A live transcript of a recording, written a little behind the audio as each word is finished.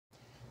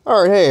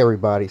Alright, hey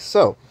everybody.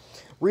 So,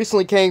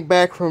 recently came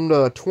back from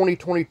the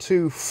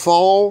 2022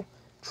 fall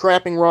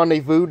trapping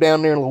rendezvous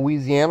down there in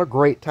Louisiana.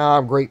 Great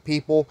time, great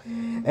people.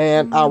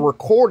 And I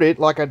recorded,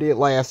 like I did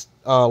last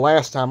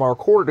time, I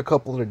recorded a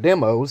couple of the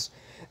demos,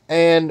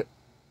 and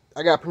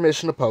I got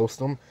permission to post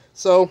them.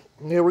 So,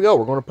 here we go,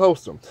 we're going to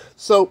post them.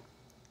 So,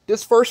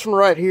 this first one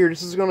right here,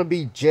 this is going to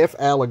be Jeff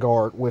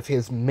Aguillard with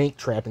his mink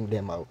trapping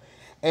demo.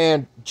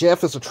 And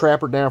Jeff is a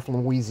trapper down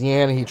from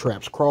Louisiana. He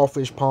traps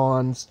crawfish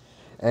ponds,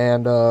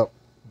 and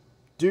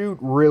dude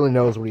really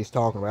knows what he's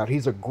talking about.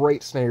 He's a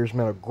great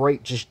snaresman, a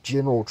great just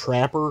general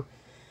trapper.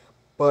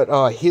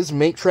 But his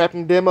mink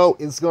trapping demo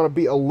is going to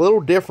be a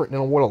little different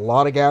than what a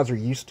lot of guys are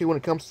used to when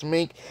it comes to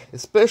mink,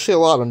 especially a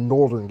lot of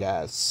northern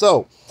guys.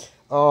 So,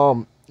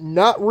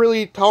 not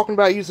really talking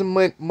about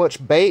using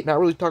much bait, not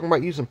really talking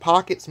about using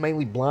pockets,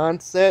 mainly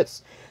blind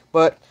sets,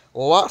 but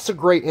lots of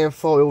great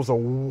info. It was a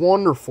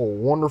wonderful,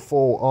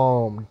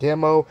 wonderful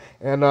demo,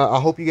 and I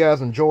hope you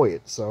guys enjoy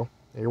it. So,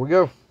 here we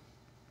go.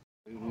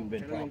 We've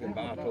been talking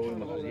about. I told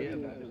him, I said,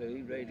 yeah,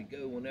 he's ready to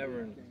go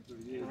whenever, and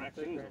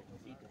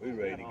we're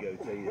ready to go,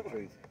 tell you the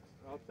truth.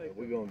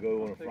 We're going to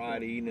go on a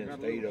Friday evening and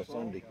stay till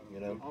Sunday,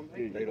 you know,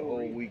 stay the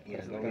whole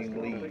weekend, don't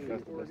even leave.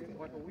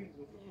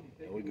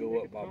 And we go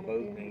up by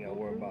boat and ain't got to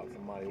worry about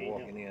somebody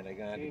walking in. They're going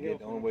to have to get,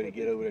 the only way to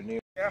get over there near.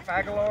 Jeff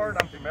Aguillard,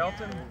 I'm from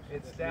Melton.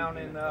 It's down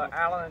in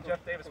Allen and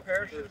Jeff Davis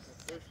parishes.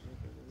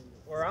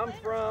 Where I'm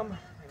from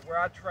and where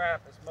I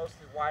trap is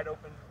mostly wide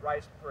open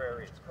rice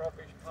prairie. It's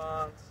crawfish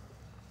ponds,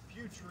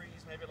 few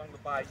trees, maybe along the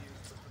bayous,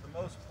 but for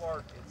the most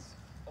part, it's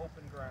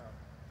open ground.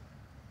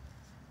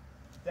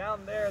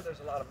 Down there's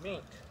a lot of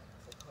mink,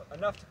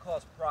 enough to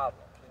cause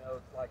problems, you know,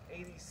 like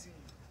ADC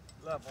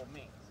level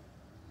mink.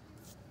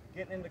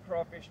 Getting into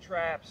crawfish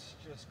traps,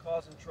 just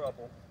causing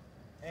trouble.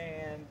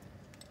 And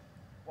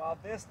while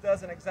this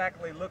doesn't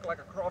exactly look like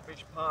a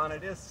crawfish pond,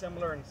 it is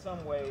similar in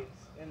some ways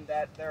in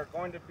that there are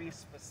going to be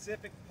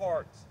specific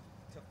parts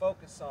to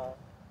focus on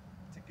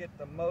to get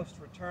the most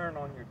return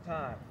on your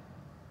time.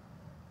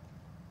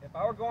 If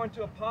I were going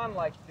to a pond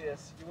like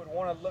this, you would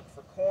want to look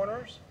for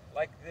corners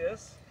like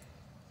this.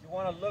 You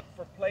want to look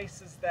for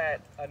places that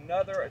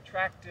another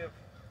attractive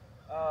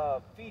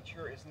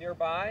feature is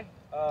nearby.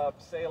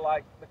 Say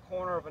like the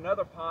corner of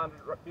another pond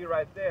would be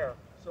right there.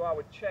 So I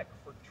would check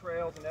for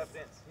trails and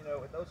evidence, you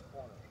know, at those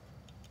corners.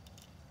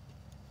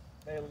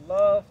 They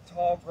love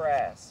tall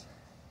grass.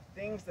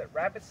 Things that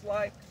rabbits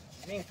like,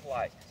 mink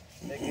like.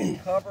 They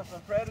get cover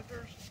from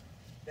predators.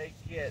 They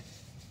get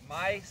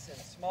mice and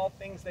small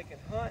things they can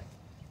hunt.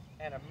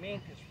 And a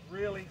mink is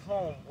really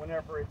home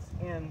whenever it's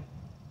in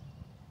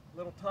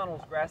little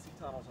tunnels, grassy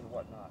tunnels and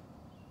whatnot.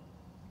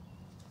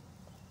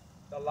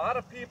 A lot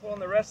of people in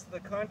the rest of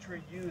the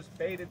country use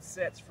baited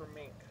sets for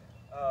mink,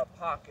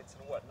 pockets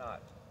and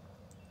whatnot.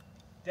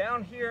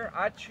 Down here,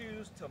 I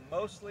choose to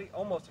mostly,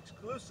 almost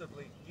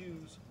exclusively,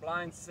 use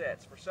blind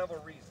sets for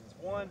several reasons.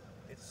 One,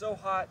 it's so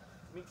hot,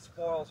 meat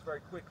spoils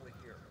very quickly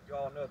here. You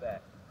all know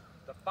that.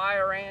 The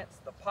fire ants,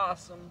 the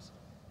possums,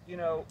 you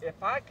know,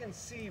 if I can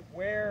see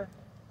where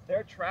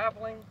they're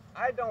traveling,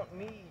 I don't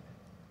need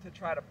to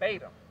try to bait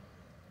them.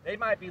 They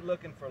might be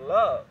looking for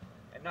love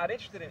and not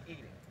interested in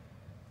eating.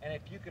 And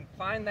if you can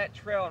find that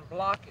trail and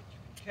block it, you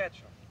can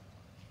catch them.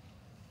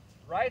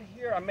 Right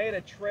here, I made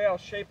a trail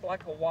shaped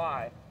like a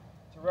Y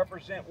to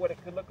represent what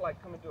it could look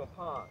like coming to a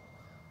pond.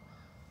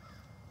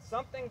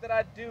 Something that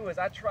I do is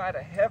I try to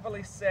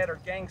heavily set or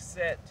gang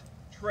set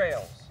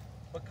trails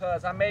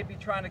because I may be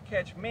trying to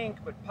catch mink,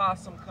 but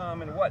possum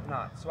come and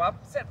whatnot. So I've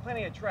set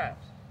plenty of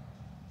traps.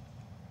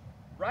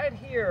 Right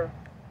here,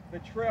 the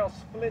trail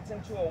splits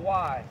into a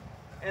Y,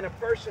 and a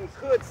person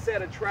could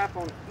set a trap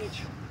on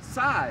each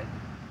side,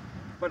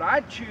 but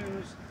I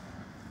choose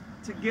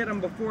to get them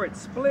before it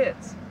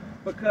splits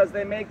because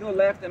they may go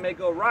left, they may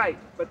go right,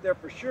 but they're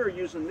for sure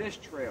using this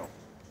trail.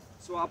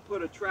 So I'll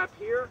put a trap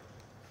here,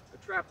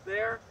 a trap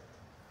there.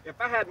 If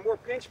I had more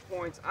pinch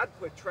points, I'd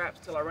put traps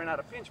till I ran out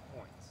of pinch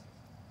points.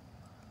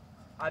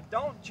 I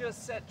don't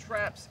just set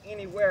traps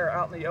anywhere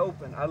out in the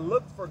open. I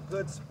look for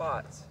good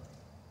spots.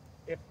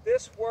 If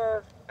this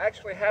were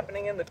actually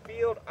happening in the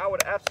field, I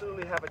would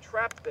absolutely have a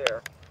trap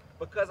there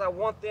because I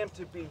want them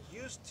to be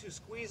used to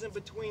squeezing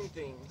between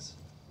things.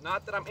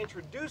 Not that I'm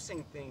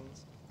introducing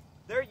things.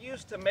 They're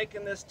used to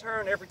making this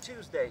turn every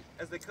Tuesday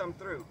as they come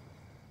through.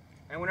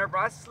 And whenever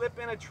I slip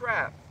in a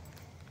trap,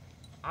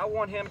 I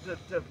want him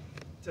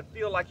to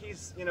feel like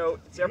he's, you know,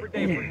 it's every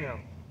day for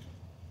him.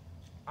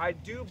 I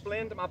do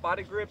blend my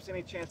body grips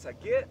any chance I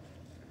get.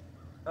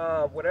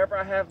 Whatever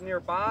I have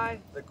nearby,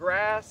 the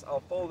grass,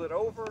 I'll fold it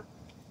over.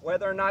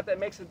 Whether or not that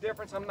makes a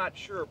difference, I'm not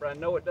sure, but I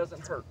know it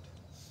doesn't hurt.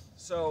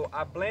 So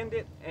I blend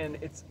it, and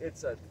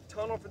it's a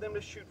tunnel for them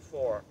to shoot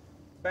for.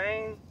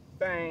 Bang,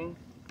 bang,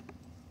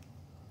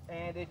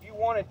 and if you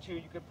wanted to,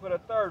 you could put a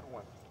third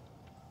one.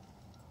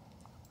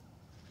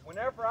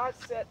 Whenever I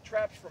set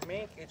traps for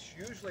mink, it's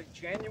usually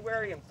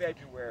January and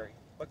February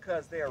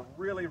because they are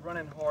really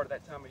running hard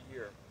that time of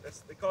year.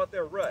 They call it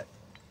their rut.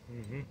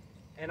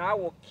 And I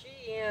will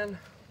key in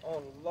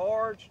on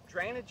large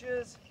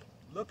drainages,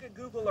 look at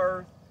Google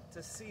Earth,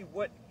 to see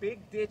what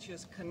big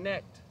ditches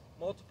connect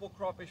multiple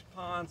crawfish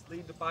ponds,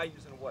 lead to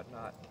bayous and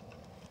whatnot.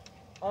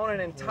 On an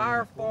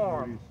entire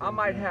farm, I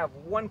might have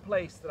one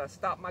place that I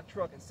stop my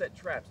truck and set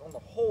traps on the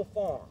whole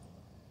farm.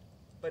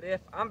 But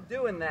if I'm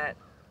doing that,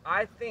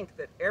 I think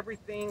that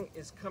everything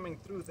is coming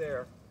through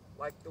there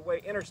like the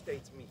way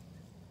interstates meet.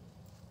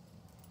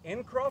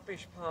 In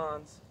crawfish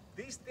ponds,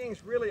 these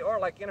things really are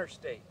like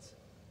interstates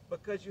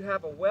because you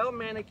have a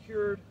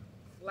well-manicured,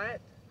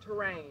 flat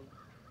terrain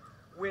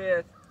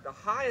with the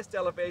highest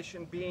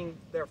elevation being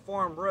their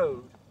farm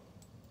road,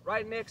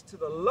 right next to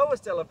the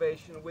lowest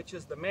elevation, which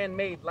is the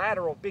man-made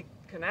lateral big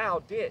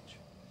canal ditch.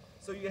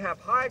 So you have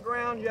high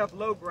ground, you have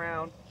low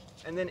ground,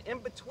 and then in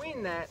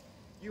between that,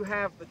 you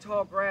have the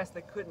tall grass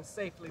they couldn't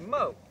safely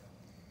mow.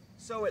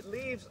 So it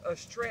leaves a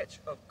stretch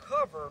of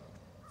cover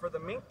for the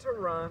mink to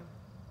run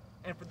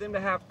and for them to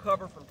have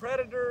cover from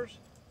predators,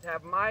 to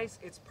have mice.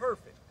 It's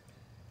perfect.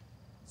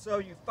 So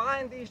you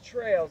find these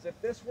trails. If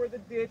this were the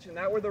ditch and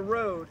that were the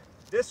road,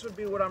 this would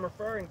be what I'm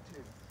referring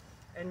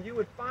to. And you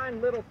would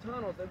find little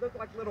tunnels. They look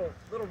like little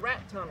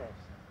rat tunnels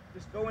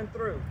just going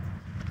through.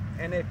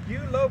 And if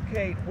you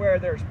locate where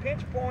there's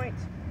pinch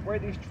points, where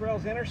these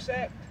trails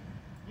intersect,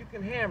 you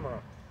can hammer them.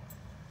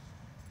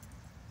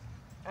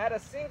 At a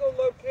single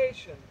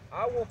location,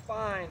 I will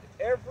find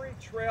every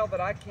trail that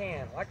I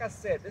can. Like I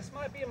said, this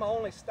might be my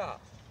only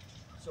stop.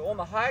 So on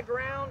the high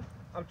ground,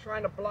 I'm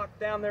trying to block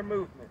down their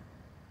movement.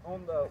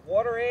 On the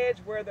water edge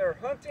where they're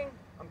hunting,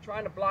 I'm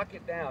trying to block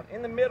it down.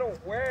 In the middle,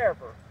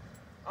 wherever,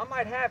 I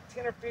might have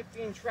 10 or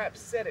 15 traps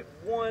set at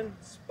one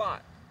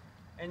spot.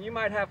 And you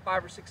might have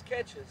 5 or 6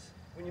 catches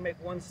when you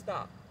make one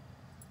stop.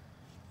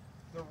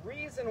 The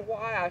reason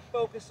why I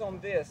focus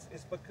on this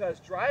is because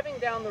driving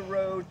down the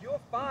road,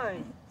 you'll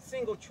find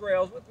single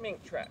trails with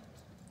mink traps.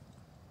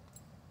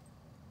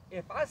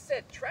 If I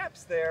set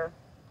traps there,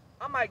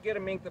 I might get a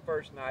mink the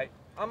first night.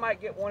 I might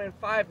get one in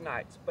 5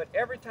 nights, but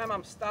every time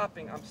I'm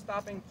stopping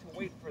to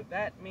wait for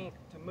that mink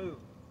to move.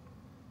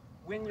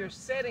 When you're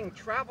setting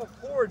travel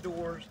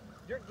corridors,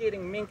 you're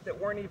getting mink that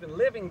weren't even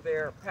living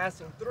there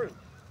passing through,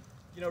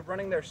 you know,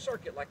 running their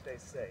circuit like they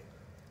say.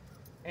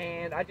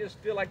 And I just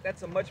feel like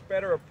that's a much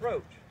better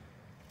approach.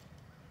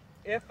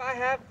 If I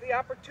have the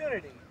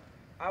opportunity,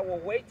 I will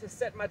wait to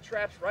set my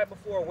traps right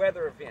before a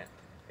weather event.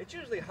 It's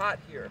usually hot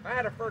here. If I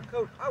had a fur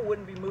coat, I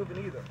wouldn't be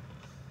moving either.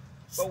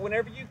 But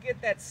whenever you get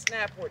that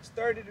snap where it's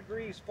 30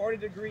 degrees, 40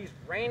 degrees,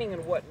 raining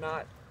and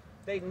whatnot,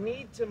 they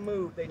need to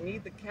move. They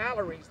need the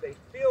calories. They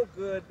feel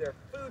good. Their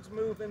food's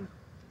moving.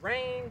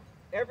 Rain,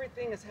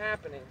 everything is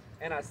happening.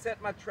 And I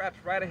set my traps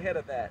right ahead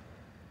of that.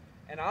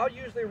 And I'll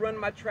usually run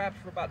my traps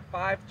for about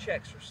 5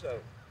 checks or so.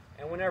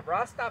 And whenever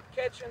I stop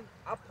catching,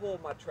 I pull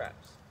my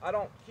traps. I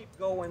don't keep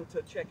going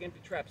to check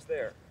empty traps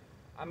there.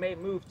 I may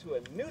move to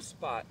a new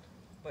spot,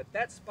 but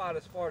that spot,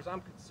 as far as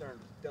I'm concerned,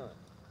 is done.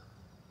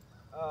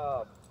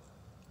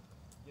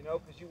 You know,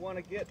 because you want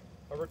to get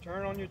a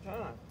return on your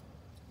time.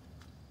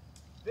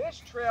 This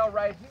trail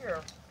right here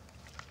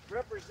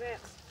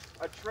represents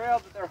a trail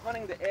that they're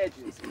hunting the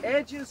edges.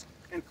 Edges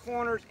and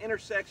corners,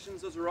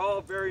 intersections, those are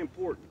all very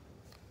important.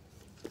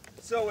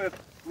 So if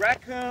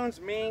raccoons,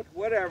 mink,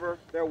 whatever,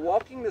 they're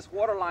walking this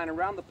water line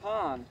around the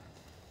pond,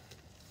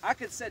 I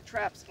could set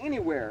traps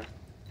anywhere.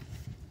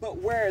 But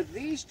where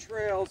these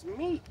trails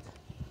meet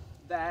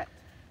that,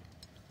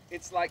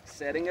 it's like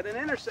setting at an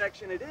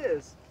intersection, it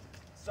is.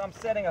 So I'm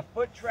setting a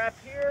foot trap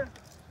here,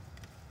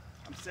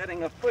 I'm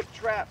setting a foot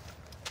trap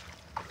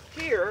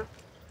here,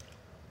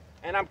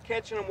 and I'm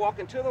catching them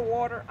walking to the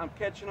water, I'm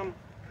catching them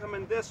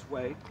coming this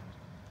way.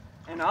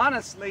 And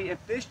honestly,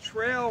 if this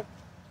trail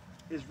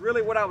is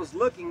really what I was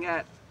looking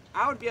at,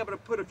 I would be able to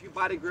put a few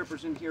body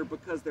grippers in here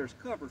because there's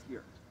cover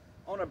here.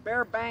 On a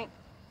bare bank,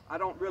 I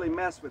don't really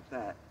mess with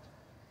that.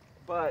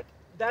 But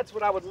that's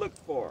what I would look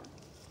for.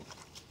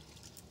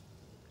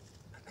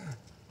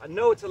 I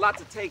know it's a lot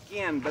to take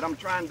in, but I'm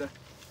trying to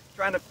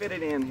fit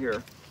it in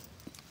here.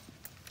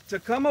 To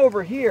come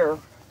over here,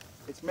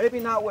 it's maybe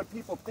not what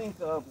people think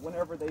of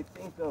whenever they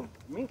think of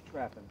mink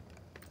trapping.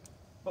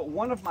 But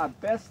one of my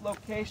best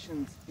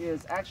locations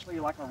is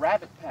actually like a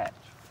rabbit patch.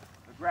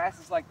 The grass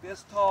is like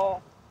this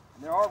tall,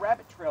 and there are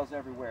rabbit trails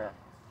everywhere.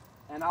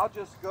 And I'll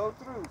just go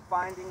through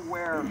finding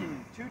where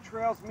 2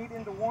 trails meet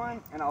into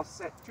one, and I'll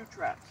set 2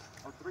 traps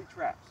or 3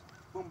 traps.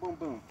 Boom, boom,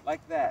 boom,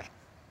 like that.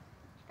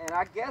 And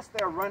I guess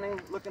they're running,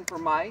 looking for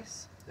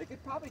mice. They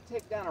could probably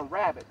take down a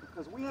rabbit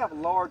because we have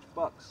large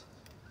bucks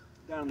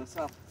down in the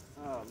South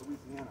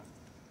Louisiana.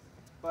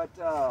 But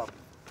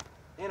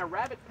in a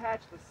rabbit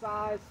patch the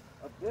size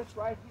of this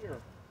right here,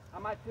 I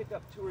might pick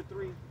up 2 or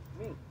 3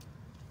 mink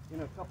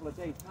in a couple of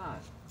days'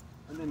 time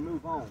and then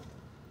move on.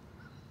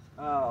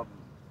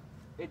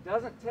 It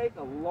doesn't take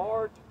a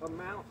large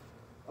amount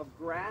of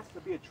grass to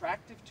be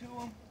attractive to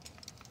them,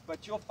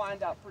 but you'll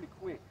find out pretty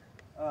quick,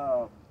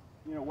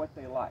 you know, what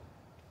they like.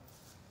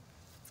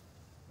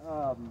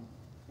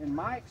 In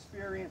my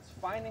experience,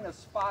 finding a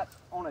spot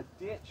on a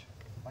ditch,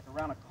 like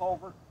around a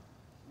culvert,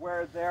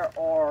 where there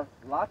are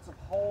lots of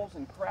holes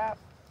and crap,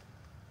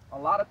 a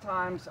lot of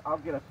times I'll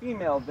get a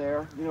female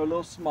there, you know, a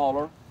little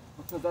smaller,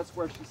 because that's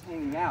where she's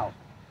hanging out.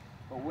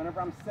 But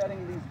whenever I'm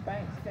setting these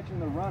banks, catching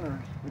the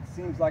runners, it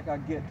seems like I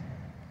get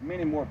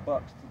many more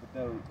bucks to the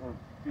doe or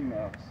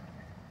females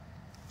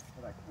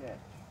that I catch.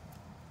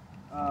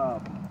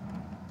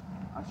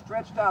 I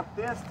stretched out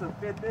this to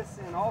fit this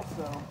in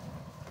also.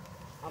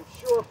 I'm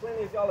sure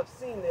plenty of y'all have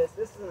seen this.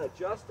 This is an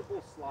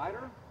adjustable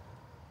slider.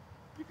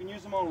 You can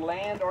use them on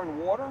land or in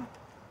water.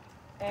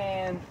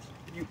 And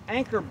you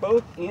anchor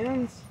both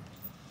ends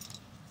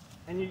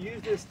and you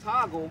use this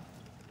toggle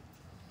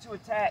to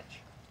attach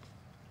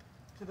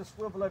to the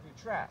swivel of your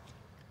trap.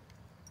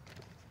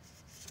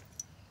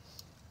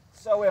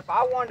 So if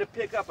I wanted to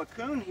pick up a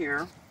coon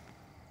here,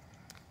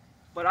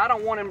 but I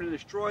don't want him to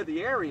destroy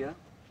the area,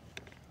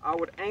 I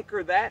would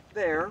anchor that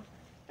there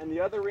and the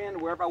other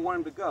end wherever I want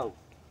him to go.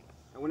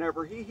 And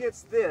whenever he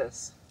hits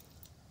this,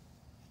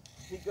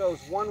 he goes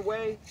one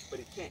way, but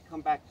he can't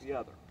come back the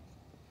other.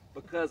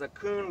 Because a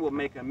coon will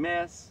make a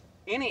mess.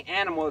 Any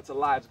animal that's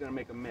alive is going to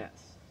make a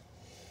mess.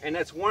 And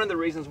that's one of the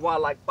reasons why I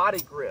like body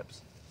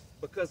grips.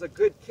 Because a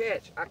good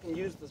catch, I can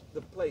use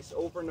the place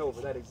over and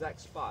over, that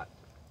exact spot.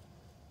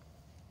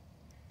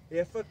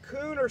 If a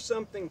coon or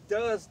something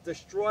does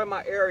destroy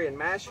my area and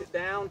mash it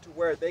down to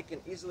where they can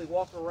easily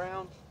walk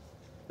around,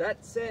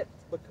 that set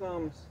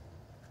becomes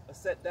a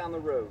set down the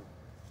road.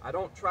 I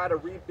don't try to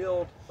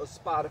rebuild a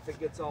spot if it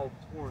gets all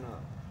torn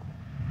up.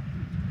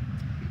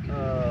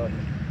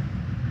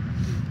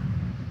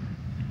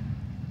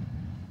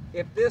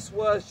 If this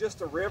was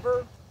just a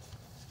river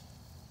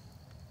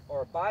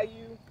or a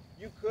bayou,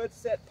 you could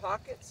set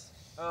pockets.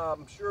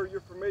 I'm sure you're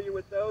familiar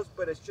with those,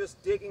 but it's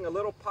just digging a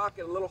little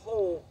pocket, a little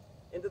hole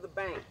into the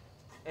bank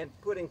and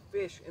putting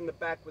fish in the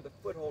back with a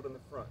foothold in the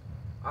front.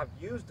 I've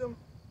used them,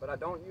 but I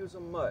don't use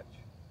them much.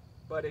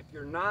 But if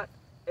you're not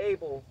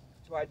able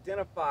to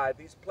identify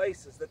these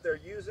places that they're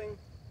using,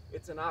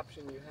 it's an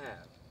option you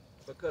have.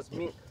 Because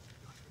mink,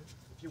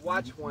 if you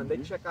watch one, they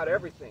check out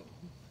everything.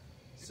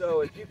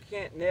 So if you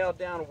can't nail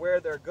down where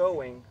they're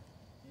going,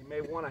 you may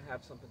want to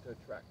have something to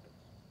attract them.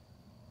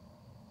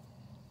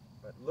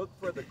 But look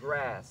for the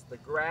grass. The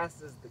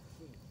grass is the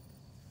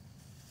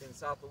key in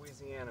South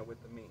Louisiana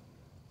with the mink.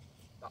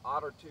 The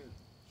otter too.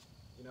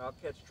 You know, I'll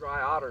catch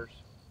dry otters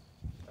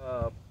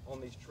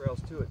on these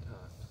trails too at times.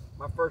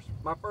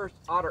 My first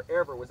otter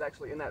ever was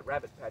actually in that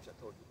rabbit patch I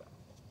told you about.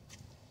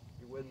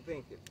 You wouldn't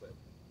think it, but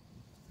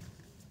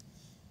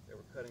they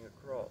were cutting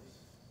across.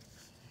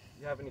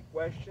 You have any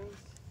questions?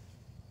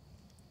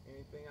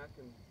 Anything I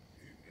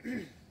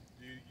can...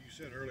 You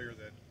said earlier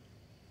that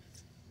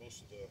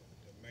most of the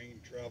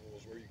main travel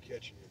is where you're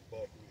catching your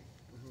buck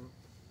mink.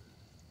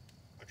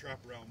 I trap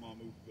around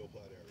Mammoth-Bill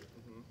Platte area.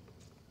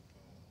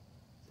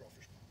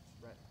 Crawfish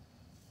ponds. Right.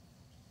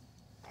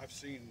 I've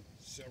seen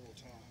several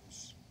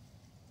times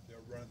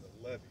they're running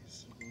the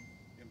levees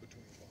in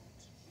between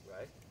ponds.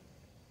 Right.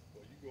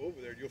 Well, you go over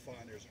there, you'll find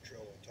there's a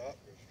trail on top,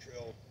 there's a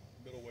trail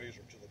middle ways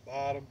or to the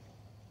bottom,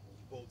 on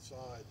both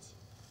sides.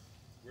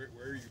 Where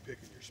are you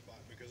picking your spot?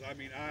 Because I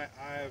mean,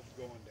 I've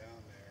gone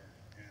down there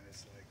and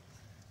it's like,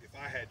 if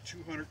I had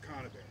 200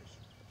 conibears,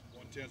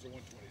 110s or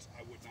 120s,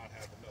 I would not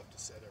have enough to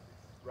set everything.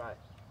 Right,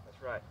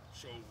 that's right.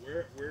 So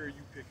where are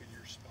you picking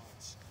your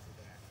spots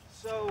for that?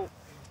 So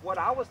what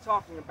I was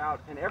talking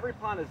about, and every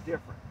pond is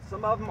different.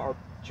 Some of them are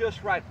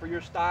just right for your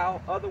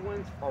style. Other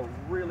ones are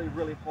really,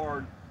 really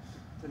hard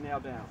to nail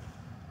down.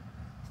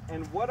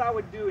 And what I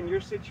would do in your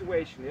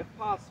situation, if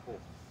possible,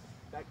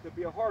 that could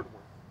be a hard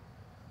one.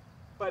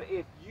 But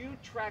if you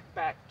track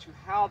back to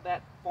how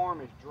that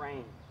farm is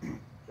drained,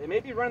 they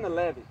may be running the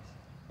levees,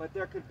 but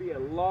there could be a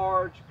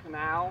large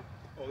canal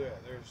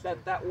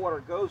that water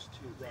goes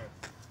to. Right.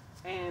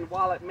 And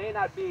while it may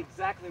not be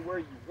exactly where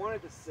you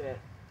wanted to sit,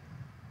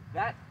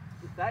 that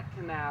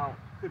canal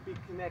could be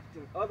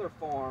connecting other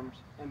farms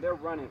and they're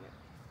running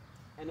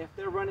it. And if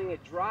they're running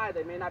it dry,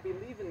 they may not be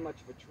leaving much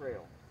of a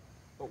trail.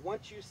 But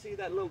once you see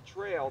that little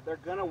trail, they're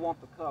gonna want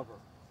the cover.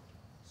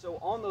 So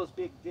on those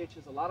big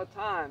ditches, a lot of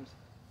times,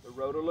 the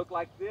road will look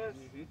like this,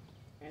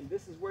 and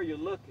this is where you're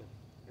looking.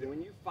 And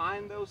when you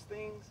find those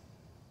things,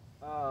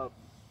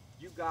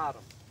 you got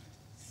them.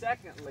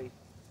 Secondly,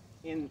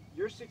 in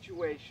your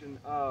situation,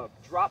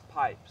 drop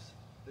pipes,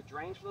 the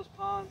drains for those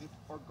ponds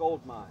are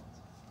gold mines.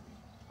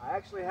 I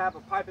actually have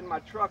a pipe in my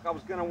truck. I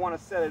was going to want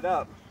to set it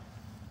up,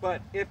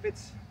 but if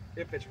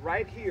it's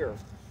right here,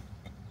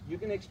 you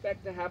can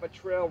expect to have a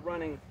trail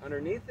running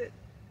underneath it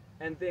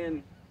and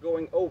then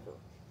going over.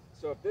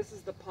 So if this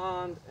is the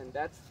pond and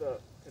that's the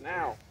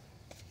canal,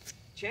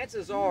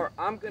 chances are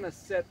I'm going to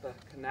set the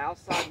canal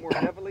side more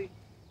heavily,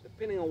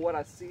 depending on what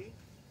I see,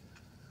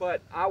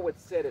 but I would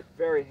set it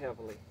very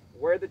heavily.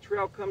 Where the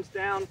trail comes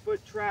down,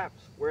 foot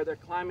traps, where they're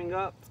climbing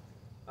up,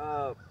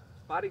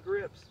 body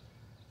grips,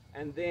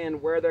 and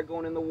then where they're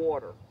going in the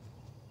water.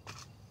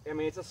 I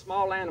mean, it's a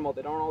small animal.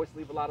 They don't always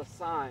leave a lot of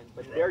sign,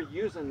 but they're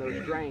using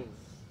those drains.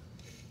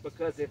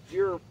 Because if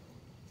you're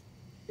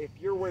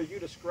where you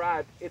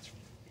described,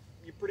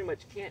 you pretty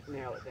much can't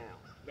nail it down.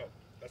 No,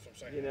 that's what I'm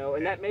saying. You know,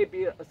 and that may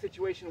be a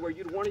situation where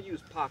you'd want to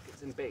use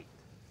pockets and bait.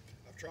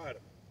 I've tried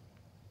them,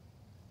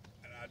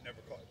 and I'd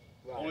never caught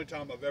The only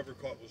time I've ever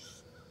caught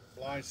was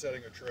blind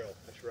setting a trail.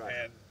 That's right.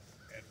 And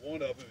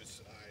one of them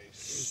is I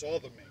saw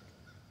the mink.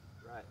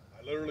 Right.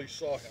 I literally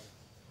saw him.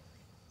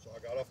 So I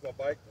got off my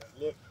bike, went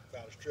and looked,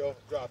 found his trail,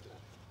 dropped it.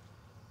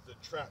 The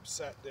trap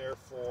sat there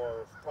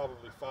for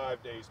probably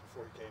 5 days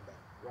before he came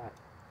back. Right.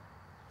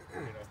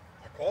 You know,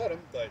 I caught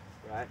him, but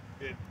right.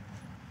 It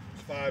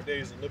was 5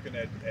 days of looking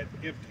at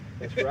empty.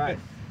 That's right.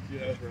 You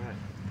know? That's right.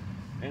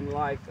 And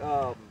like,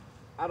 out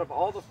of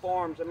all the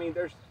farms, I mean,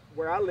 there's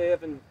where I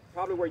live and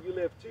probably where you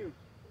live too,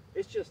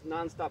 it's just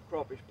nonstop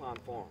crawfish pond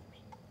farms.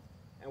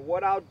 And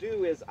what I'll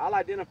do is I'll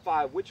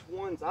identify which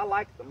ones I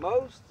like the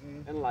most,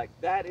 and like,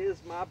 that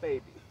is my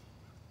baby.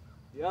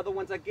 The other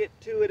ones I get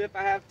to it if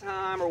I have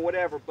time or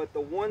whatever, but the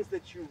ones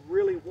that you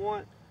really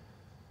want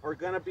are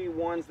gonna be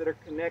ones that are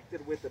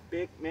connected with a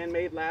big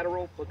man-made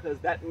lateral, because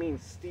that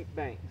means steep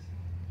banks.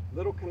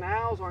 Little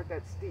canals aren't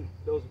that steep.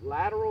 Those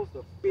laterals,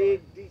 the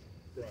big, deep,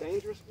 the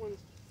dangerous ones,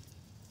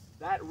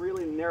 that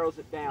really narrows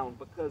it down,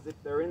 because if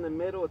they're in the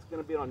middle, it's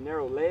gonna be on a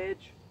narrow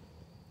ledge.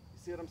 You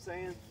see what I'm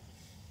saying?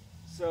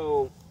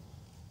 So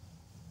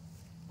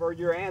for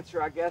your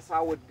answer, I guess I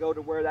would go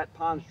to where that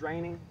pond's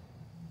draining,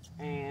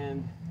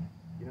 and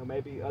you know,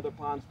 maybe other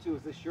ponds too.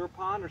 Is this your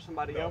pond or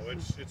somebody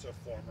else's? No, it's a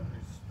farmer.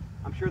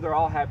 I'm sure they're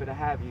all happy to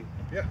have you.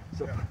 Yeah.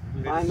 So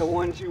yeah. find the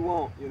ones you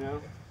want, you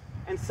know.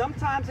 And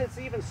sometimes it's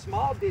even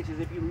small ditches.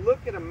 If you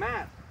look at a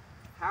map,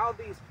 how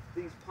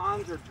these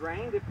ponds are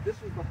drained, if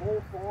this was the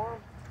whole farm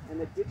and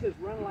the ditches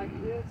run like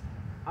this,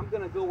 I'm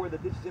gonna go where the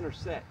ditches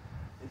intersect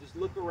and just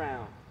look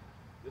around.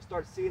 You'll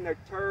start seeing their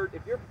turd.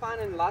 If you're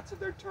finding lots of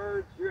their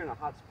turds, you're in a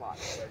hot spot.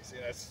 Right, see,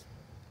 that's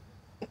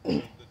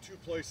the two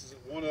places.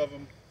 One of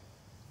them,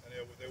 and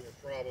they were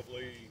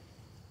probably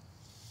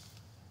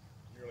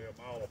nearly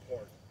a mile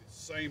apart. It's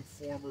the same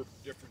former,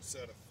 different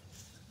set of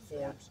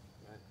forms.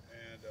 Right.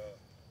 And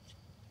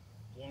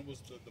one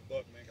was the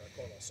buck mink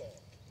I saw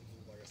it.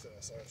 Like I said,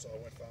 I saw it, so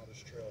I went, found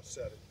this trail,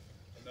 set it.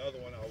 Another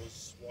one, I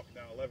was walking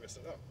down 11, I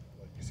said, oh,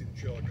 like you see the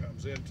trail that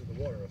comes into the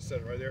water. I set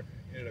it right there,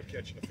 ended up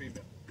catching a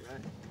female.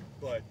 Right.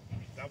 But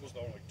that was the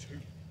only two.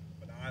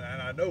 But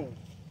I know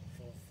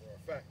for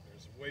a fact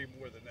there's way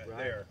more than that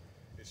there.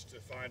 It's to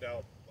find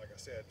out, like I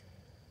said,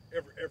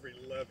 every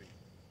levee.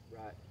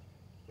 Right.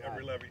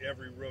 Every levee,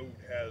 every road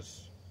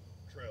has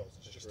trails.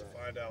 It's just to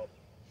find out.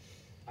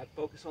 I'd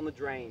focus on the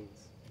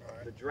drains.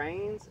 Right. The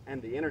drains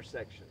and the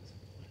intersections.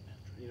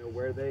 You know,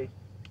 where they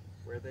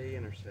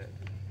intersect.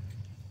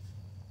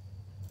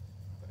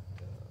 But,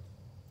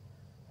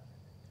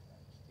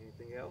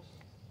 anything else?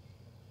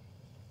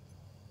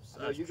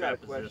 I know you got a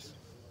question.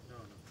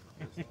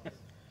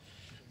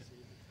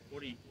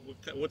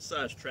 What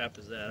size trap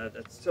is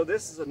that? So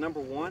this is a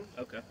number 1.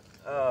 Okay.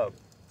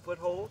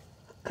 Foothold.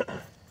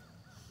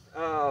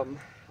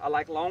 I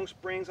like long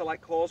springs. I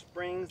like coil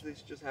springs.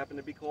 These just happen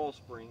to be coil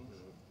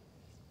springs.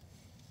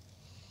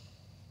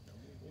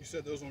 You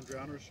set those on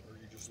drowners, or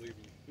you just leave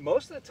them?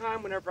 Most of the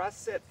time, whenever I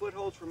set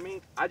footholds for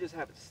mink, I just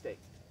have it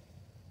staked.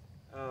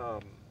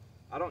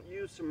 I don't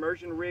use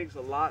submersion rigs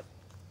a lot,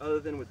 other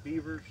than with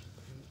beavers.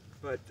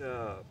 But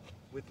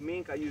with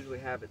mink, I usually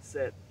have it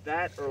set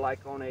that, or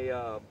like on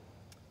a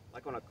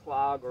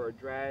clog or a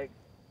drag,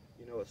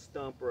 you know, a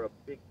stump or a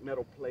big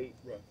metal plate,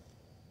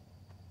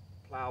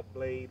 plow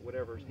blade,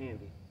 whatever's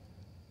handy,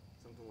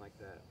 something like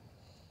that.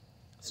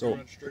 So you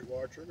run straight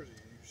wire triggers, or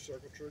you use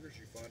circle triggers?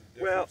 You find a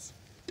difference?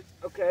 Well,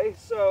 okay,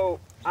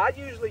 so I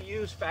usually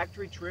use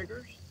factory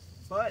triggers,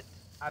 but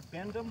I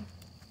bend them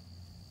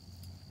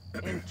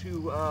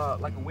into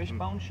like a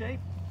wishbone shape,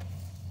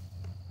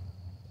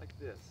 like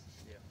this.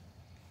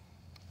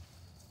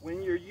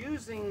 When you're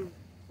using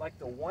like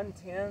the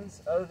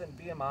 110s other than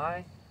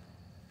BMI,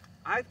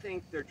 I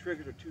think their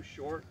triggers are too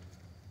short,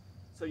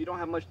 so you don't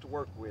have much to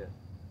work with.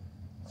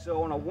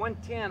 So on a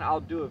 110,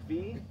 I'll do a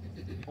V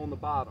on the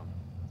bottom.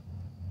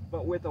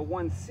 But with a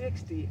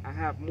 160, I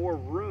have more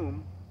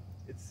room,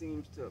 it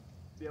seems, to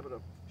be able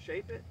to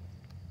shape it.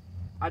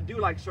 I do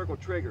like circle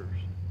triggers,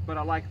 but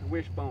I like the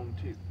wishbone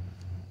too.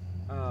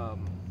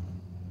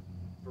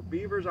 For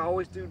beavers, I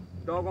always do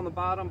dog on the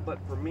bottom, but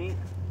for mink,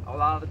 a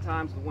lot of the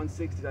times the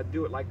 160s, I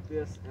do it like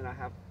this, and I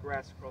have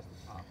grass across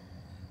the top.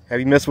 Have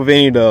you messed with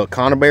any of the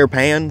conibear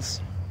pans?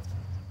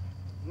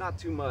 Not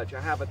too much.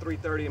 I have a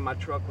 330 in my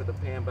truck with a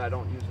pan, but I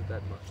don't use it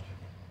that much.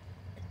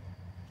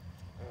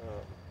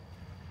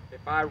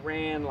 If I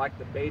ran like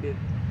the baited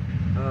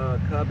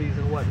cubbies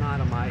and whatnot,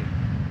 I might.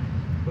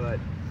 But,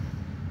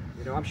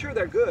 you know, I'm sure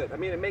they're good. I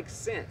mean, it makes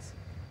sense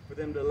for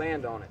them to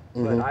land on it.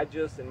 But I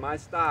just, in my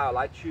style,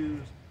 I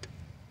choose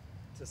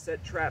to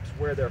set traps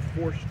where they're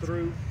forced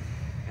through,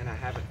 and I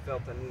haven't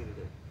felt I needed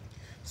it.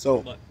 So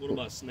what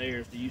about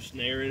snares? Do you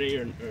snare it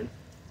or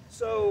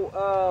So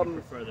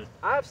prefer the...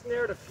 I've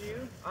snared a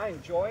few. I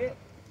enjoy it.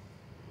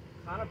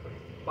 Kind of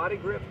body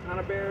grip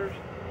conibears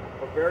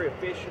are very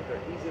efficient. They're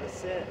easy to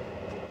set.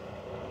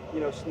 You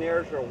know,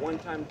 snares are a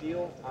one-time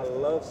deal. I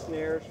love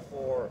snares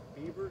for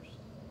beavers,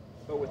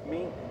 but with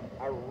mink,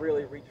 I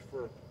really reach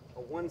for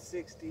a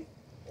 160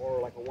 or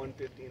like a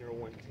 115 or a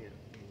 110.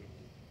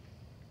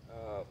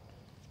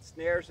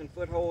 Snares and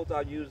footholds,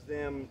 I'll use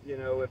them, you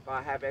know, if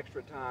I have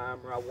extra time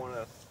or I want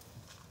to.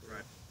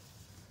 Right.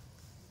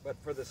 But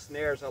for the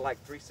snares, I like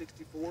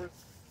 3/64,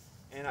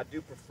 and I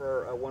do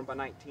prefer a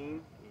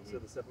 1x19 instead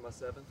of the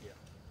 7x7. Yeah.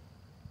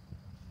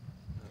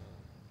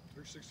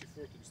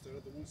 3/64 instead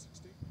of the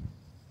 160.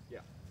 Yeah,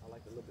 I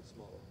like it a little bit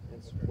smaller.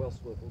 And it's well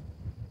swiveled.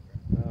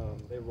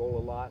 They roll a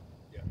lot.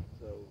 Yeah.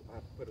 So I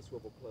have to put a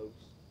swivel close.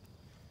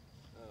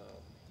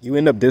 You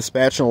end up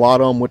dispatching a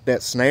lot of them with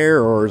that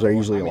snare, or is there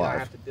usually a I live?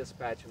 have to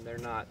dispatch them. They're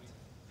not.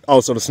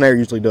 Oh, so the snare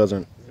usually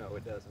doesn't. No,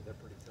 it doesn't. They're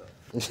pretty tough.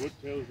 What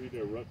tells you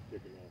they're rough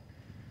kicking off?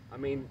 I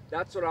mean,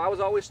 that's what I was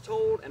always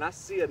told, and I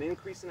see an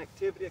increase in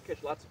activity. I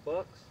catch lots of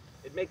bucks.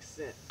 It makes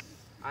sense.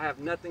 I have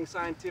nothing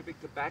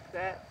scientific to back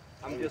that.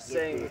 I'm just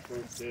saying. The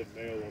first dead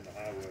male on the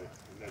highway,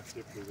 and that's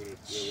typically when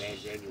it's around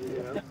January.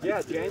 You know,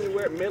 yeah,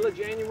 January, middle of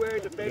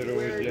January to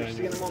February. You're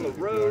seeing them on the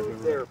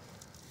road. They're,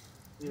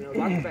 you know,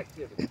 lots of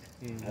activity.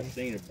 I've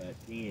seen about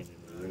 10 in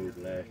the road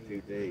the last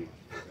 2 days.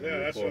 Yeah,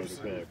 that's what I'm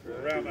saying.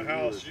 Around the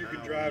house, you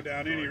can drive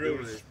down any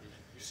road.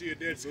 You see a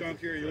dead skunk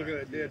here, you look at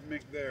that dead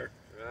mink there.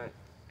 Right.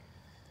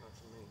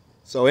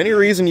 So any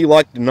reason you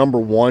like the number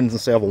ones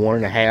instead of a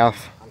 1.5?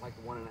 I like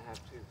the 1.5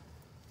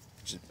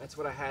 too. That's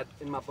what I had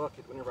in my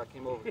bucket whenever I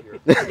came over here.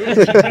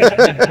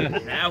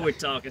 Now we're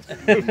talking.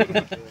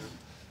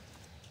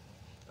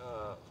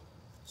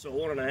 So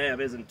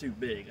 1.5 isn't too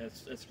big.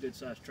 That's a good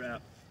sized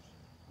trap.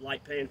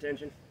 Light paying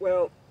attention.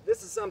 Well,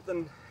 this is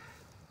something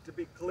to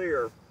be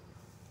clear.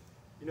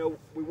 You know,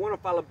 we want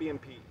to follow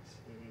BMPs,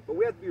 but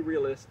we have to be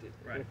realistic.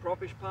 Right. In a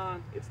crawfish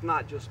pond, it's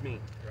not just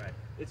mink. Right.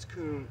 It's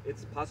coon,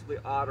 it's possibly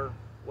otter,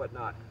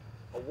 whatnot.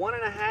 A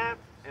 1.5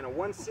 and a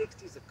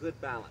 160 is a good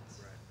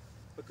balance. Right.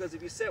 Because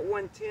if you set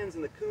 110s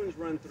and the coons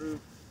run through,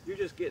 you're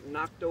just getting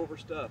knocked over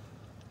stuff.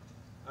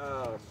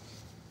 A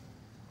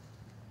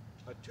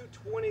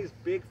 220 is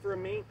big for a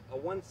mink. A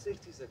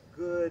 160 is a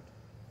good,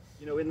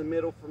 you know, in the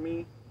middle for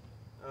me.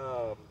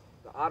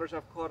 The otters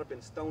I've caught have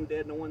been stone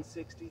dead in a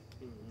 160.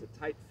 It's a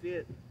tight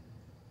fit.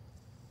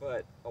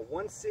 But a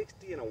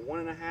 160 and a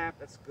 1.5,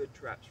 that's good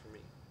traps for me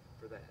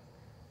for that.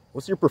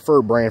 What's your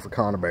preferred brand for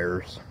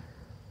conibears?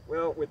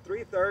 Well, with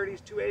 330s,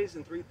 280s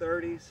and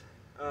 330s,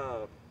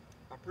 I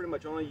pretty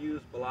much only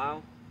use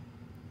Belial.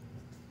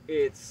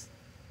 It's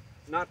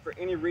not for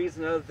any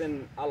reason other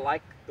than I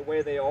like the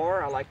way they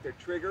are. I like their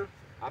trigger.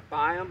 I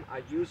buy them,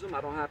 I use them.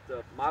 I don't have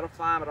to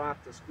modify them. I don't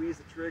have to squeeze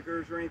the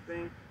triggers or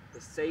anything. The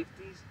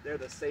safeties, they're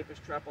the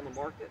safest trap on the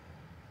market.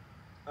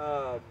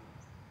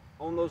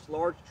 On those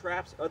large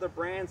traps, other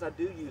brands, I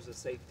do use a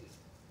safety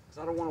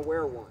because I don't want to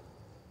wear one.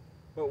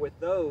 But with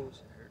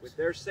those, with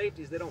their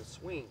safeties, they don't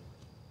swing.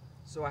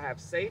 So I have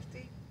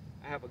safety,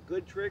 I have a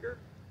good trigger.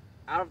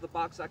 Out of the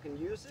box, I can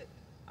use it.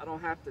 I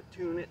don't have to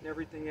tune it and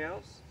everything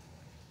else.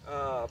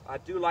 I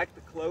do like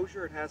the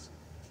closure. It has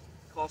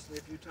cost me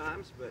a few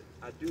times, but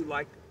I do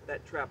like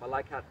that trap. I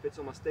like how it fits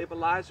on my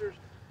stabilizers.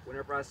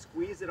 Whenever I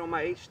squeeze it on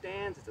my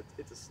H-stands,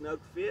 it's a snug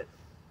fit.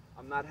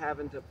 I'm not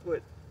having to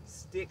put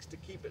sticks to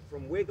keep it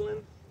from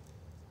wiggling.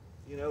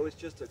 You know, it's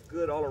just a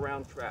good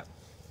all-around trap.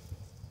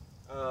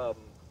 On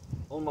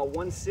my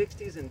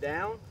 160s and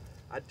down,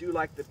 I do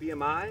like the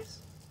BMIs.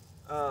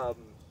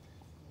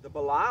 The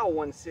Belial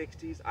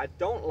 160s, I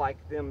don't like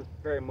them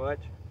very much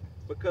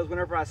because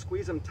whenever I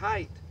squeeze them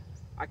tight,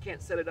 I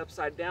can't set it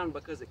upside down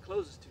because it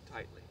closes too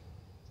tightly.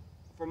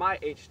 For my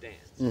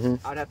H-stands,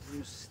 I'd have to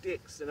use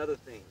sticks and other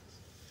things.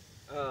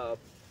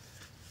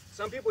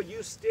 Some people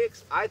use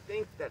sticks. I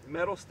think that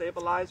metal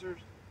stabilizers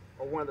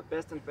are one of the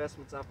best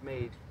investments I've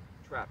made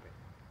trapping.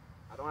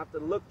 I don't have to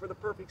look for the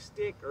perfect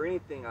stick or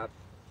anything. I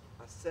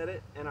set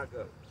it and I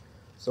go.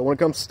 So when it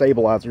comes to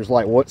stabilizers,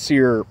 like what's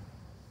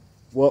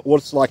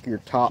like your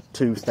top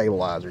 2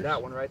 stabilizers?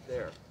 That one right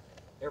there.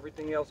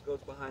 Everything else goes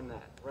behind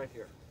that, right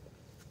here.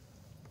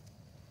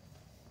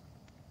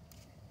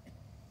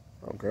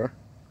 Okay.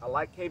 I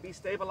like KB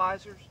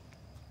stabilizers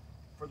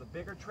for the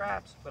bigger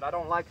traps, but I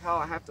don't like how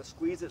I have to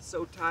squeeze it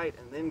so tight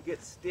and then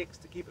get sticks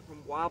to keep it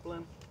from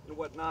wobbling and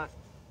whatnot.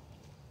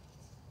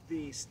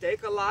 The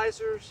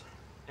stabilizers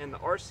and the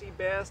RC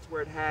Best,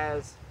 where it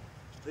has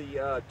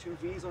the 2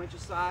 V's on each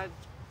side,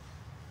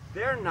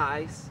 they're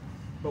nice,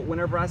 but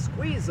whenever I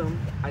squeeze them,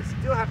 I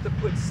still have to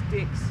put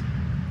sticks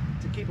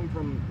to keep them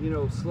from, you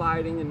know,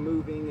 sliding and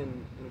moving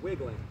and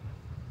wiggling.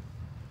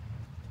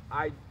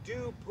 I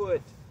do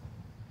put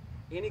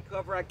any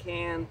cover I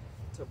can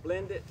to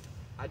blend it.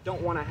 I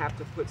don't want to have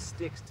to put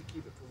sticks to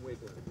keep it from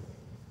wiggling,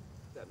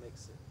 if that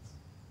makes sense.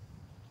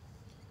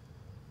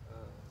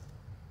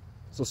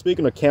 So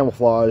speaking of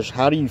camouflage,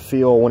 how do you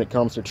feel when it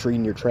comes to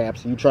treating your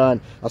traps? You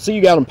trying? I see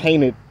you got them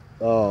painted.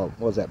 What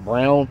was that,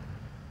 brown?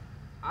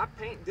 I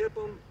paint dip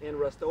them in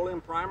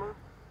Rust-Oleum primer.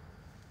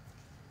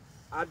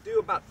 I do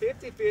about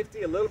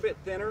 50-50, a little bit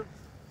thinner.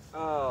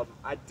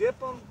 I dip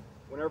them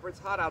whenever it's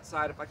hot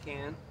outside if I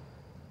can.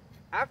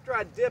 After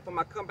I dip them,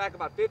 I come back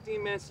about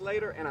 15 minutes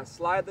later and I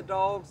slide the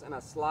dogs and I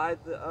slide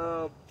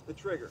the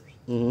triggers.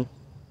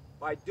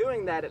 By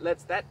doing that, it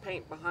lets that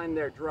paint behind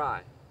there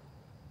dry.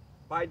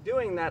 By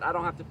doing that, I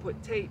don't have to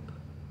put tape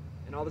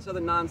and all this other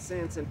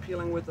nonsense and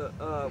peeling with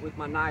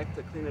my knife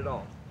to clean it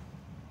off.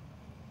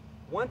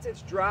 Once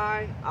it's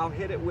dry, I'll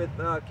hit it with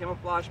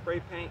camouflage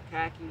spray paint,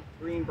 khaki,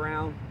 green,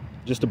 brown.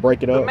 Just to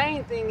break it The up?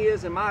 main thing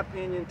is, in my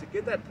opinion, to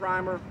get that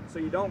primer so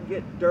you don't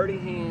get dirty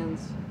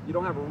hands, you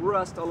don't have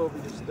rust all over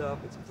your stuff,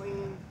 it's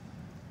clean.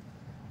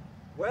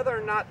 Whether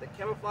or not the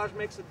camouflage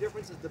makes a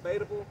difference is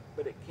debatable,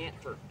 but it can't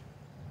hurt.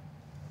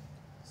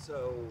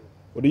 So...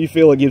 Well, do you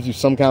feel it gives you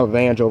some kind of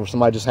advantage over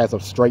somebody just has a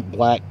straight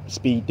black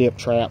speed dip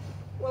trap?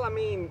 Well, I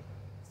mean,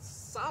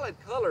 solid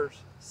colors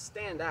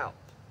stand out.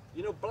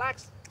 You know,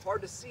 black's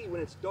hard to see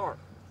when it's dark,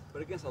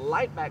 but against a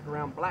light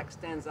background, black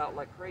stands out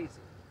like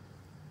crazy.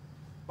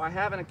 By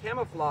having a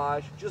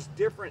camouflage, just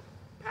different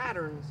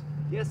patterns,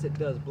 yes, it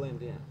does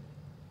blend in.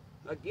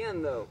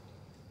 Again, though,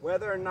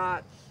 whether or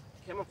not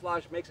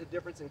camouflage makes a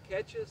difference in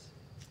catches,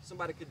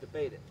 somebody could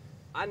debate it.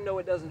 I know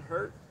it doesn't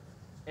hurt,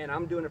 and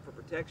I'm doing it for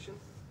protection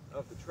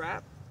of the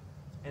trap,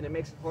 and it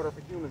makes it harder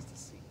for humans to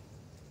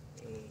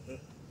see.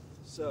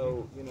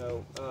 So, you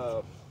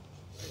know,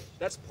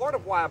 that's part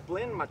of why I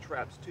blend my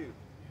traps too.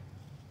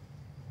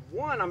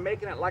 One, I'm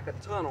making it like a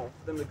tunnel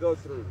for them to go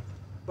through.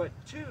 But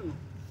two,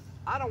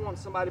 I don't want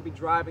somebody to be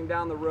driving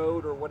down the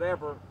road or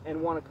whatever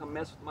and want to come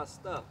mess with my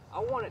stuff. I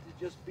want it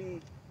to just be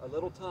a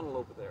little tunnel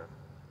over there,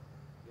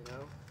 you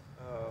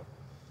know?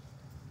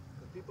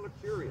 The people are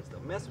curious. They'll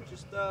mess with your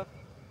stuff,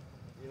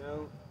 you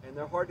know, and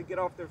they're hard to get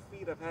off their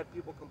feet. I've had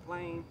people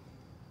complain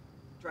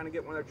trying to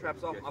get one of their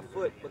traps off my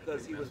foot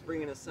because he was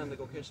bringing his son to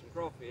go catch some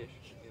crawfish,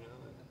 you know.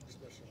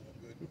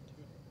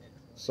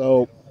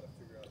 So,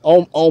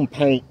 on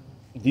paint,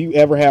 do you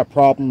ever have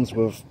problems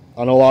with,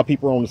 I know a lot of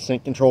people are on the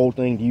scent control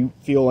thing, do you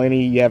feel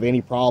you have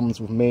any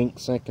problems with Mink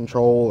scent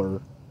control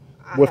or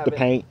with the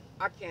paint?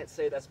 I can't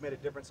say that's made a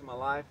difference in my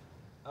life.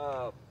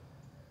 A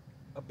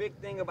big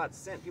thing about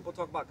scent, people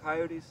talk about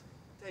coyotes.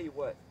 I'll tell you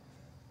what,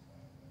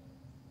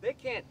 they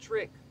can't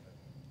trick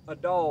a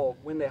dog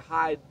when they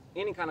hide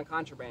any kind of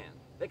contraband.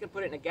 They can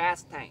put it in a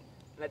gas tank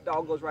and that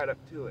dog goes right up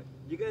to it.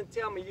 You're gonna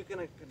tell me you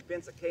can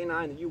convince a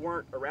canine that you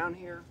weren't around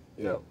here?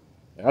 Yeah. No.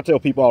 I tell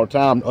people all the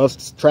time,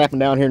 us trapping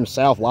down here in the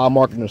South, live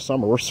market in the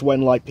summer, we're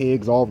sweating like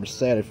pigs all over the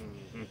set.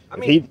 I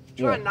mean,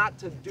 try not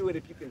to do it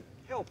if you can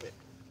help it.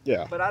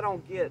 Yeah. But I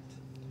don't get,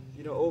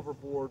 you know,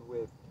 overboard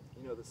with,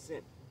 you know, the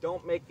scent.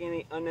 Don't make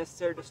any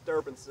unnecessary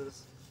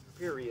disturbances,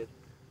 period,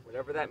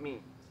 whatever that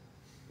means.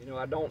 You know,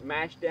 I don't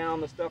mash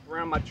down the stuff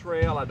around my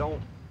trail. I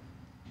don't,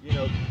 you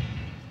know,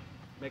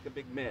 make a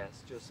big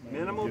mess. Just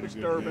minimal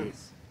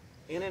disturbance,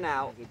 in and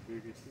out, and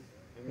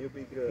you'll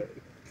be good.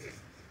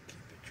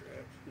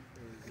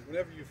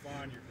 Whenever you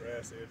find your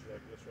grass edge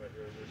like this right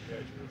here, where you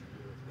had your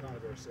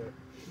conibear set,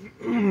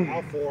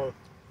 how far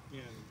in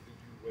do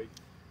you wait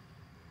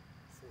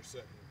for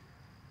setting?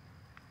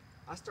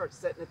 I start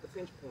setting at the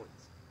pinch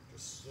points.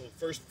 Just so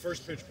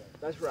first pinch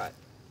point. That's right.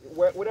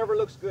 Whatever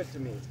looks good to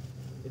me.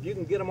 If you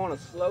can get them on a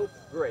slope,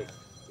 great.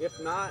 If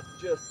not,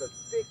 just the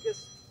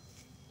thickest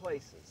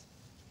places.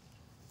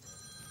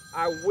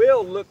 I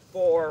will look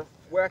for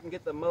where I can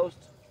get the most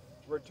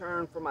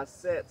return for my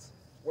sets,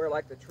 where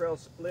like the trail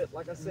split,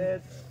 like I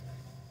said,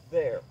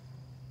 there.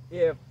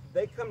 If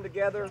they come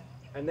together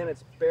and then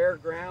it's bare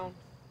ground,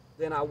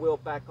 then I will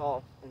back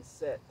off and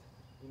set,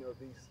 you know,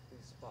 these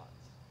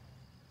spots.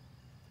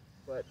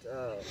 But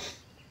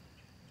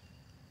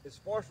as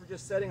far as for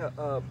just setting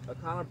a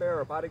conibear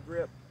or a body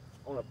grip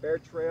on a bare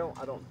trail,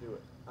 I don't do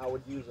it. I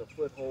would use a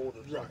foothold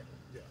or something. Right,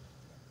 yeah.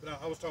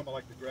 But I was talking about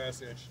like the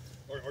grass edge.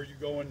 Are you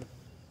going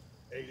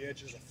 8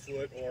 inches, a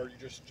foot, or are you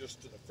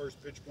just to the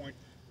first pitch point,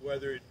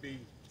 whether it be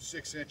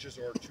 6 inches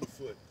or 2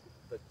 foot?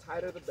 The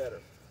tighter the better.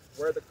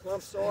 Where the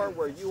clumps are,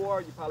 where you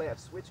are, you probably have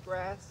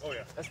switchgrass. Oh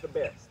yeah. That's the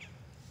best.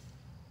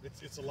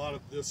 It's a lot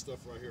of this stuff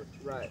right here.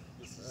 Right.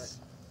 This is,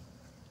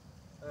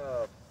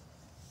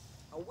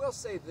 I will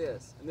say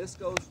this, and this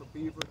goes for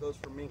beaver, goes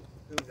for mink,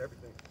 coons,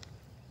 everything,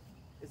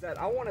 is that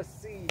I want to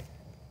see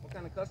what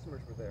kind of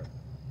customers were there.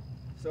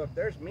 So if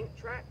there's mink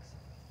tracks,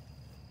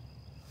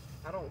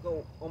 I don't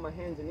go on my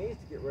hands and knees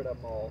to get rid of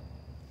them all.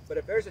 But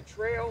if there's a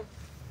trail,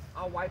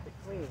 I'll wipe it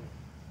clean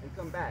and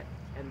come back.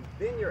 And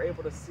then you're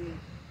able to see,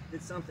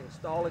 did something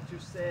stall at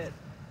your set?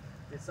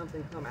 Did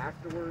something come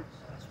afterwards?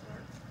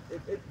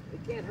 It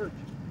can't hurt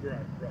you.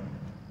 right.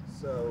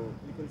 So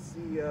you can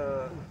see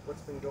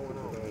what's been going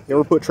on. You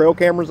ever put trail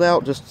cameras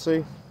out just to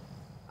see?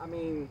 I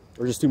mean,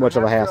 Or just too much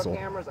of a I have hassle?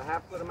 trail cameras, I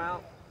have put them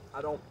out.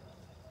 I don't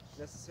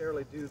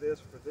necessarily do this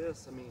for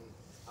this. I mean,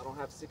 I don't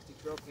have 60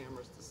 trail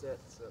cameras to set.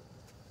 So.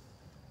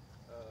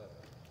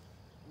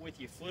 With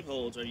your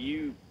footholds, are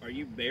you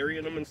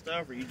burying them and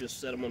stuff, or you just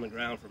set them on the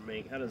ground for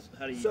mink? How do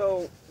you?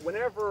 So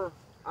whenever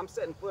I'm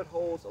setting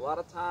footholds, a lot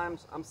of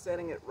times I'm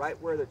setting it right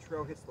where the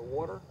trail hits the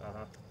water,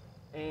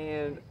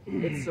 and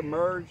it's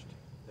submerged.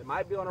 It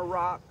might be on a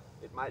rock,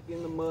 it might be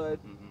in the mud,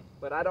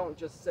 but I don't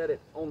just set it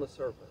on the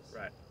surface.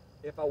 Right.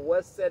 If I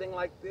was setting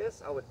like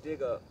this, I would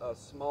dig a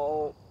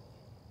small,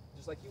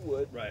 just like you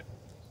would. Right.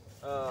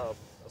 A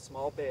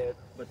small bed.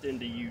 But then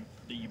do you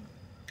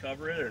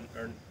cover it,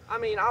 or I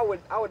mean, I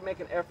would make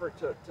an effort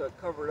to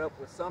cover it up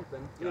with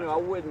something. You know, I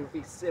wouldn't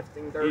be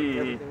sifting dirt and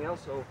everything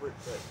else over it,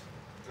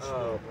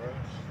 but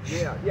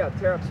yeah,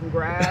 tear up some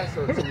grass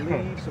or some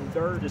leaves, some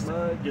dirt,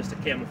 mud. Just to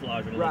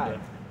camouflage it a little bit.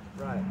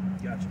 Right.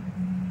 Gotcha.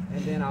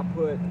 And then I'll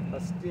put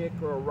a stick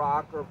or a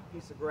rock or a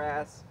piece of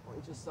grass on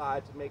each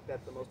side to make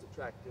that the most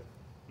attractive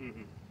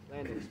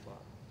landing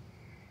spot.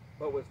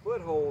 But with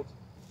footholds,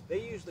 they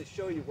usually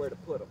show you where to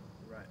put them.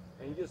 Right.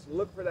 And you just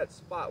look for that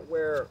spot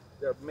where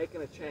they're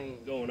making a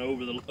change. Going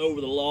over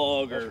the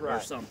log or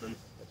something.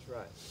 That's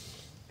right.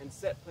 And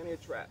set plenty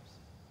of traps.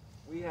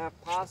 We have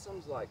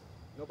possums like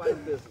nobody's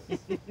business.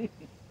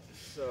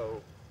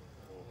 So,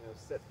 you know,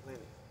 set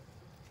plenty.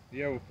 Do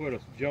you ever put a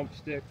jump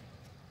stick?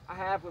 I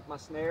have with my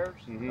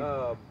snares.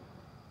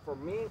 For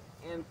mink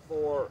and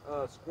for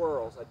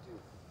squirrels, I do.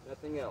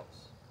 Nothing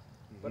else.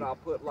 But I'll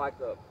put like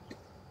a,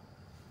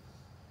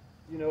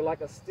 you know,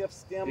 like a stiff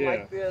stem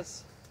like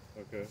this.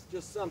 Okay. It's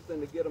just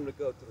something to get them to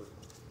go through.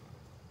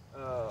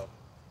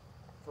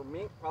 For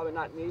mink, probably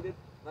not needed.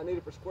 Not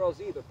needed for squirrels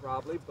either,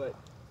 probably, but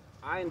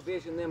I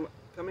envision them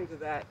coming to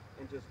that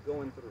and just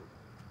going through.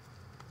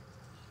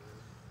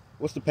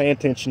 What's the pan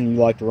tension you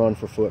like to run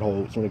for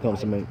footholds when it comes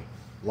to mink?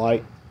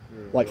 Light?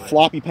 Like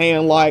floppy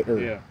pan light? Or?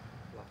 Yeah.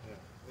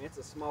 I mean, it's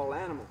a small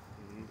animal.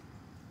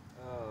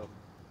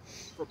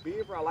 For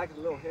beaver, I like it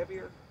a little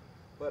heavier,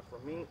 but for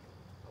mink,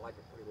 I like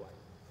it pretty light.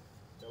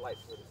 They're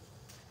light-footed.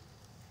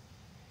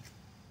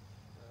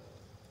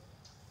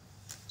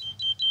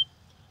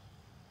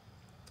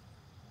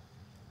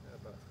 That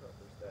about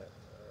covers that.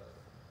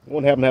 You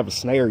wouldn't happen to have a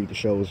snare you could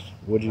show us,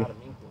 would you? Not a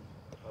mink one.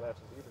 I'll have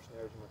some beaver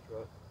snares in my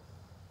truck.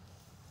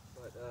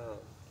 But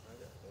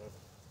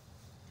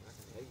I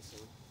can make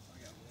some.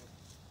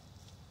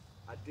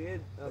 I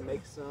did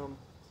make some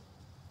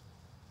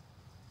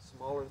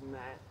smaller than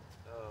that.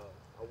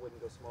 I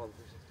wouldn't go smaller than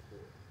 364.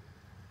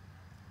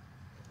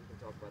 We can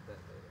talk about that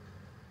later.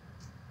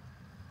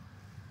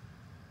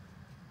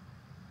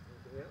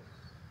 Anything else?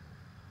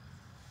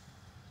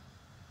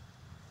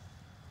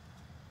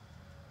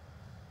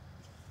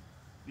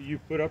 Do you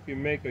put up your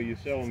mink or you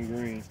sell them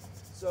green?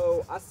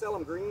 So I sell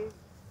them green,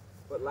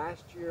 but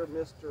last year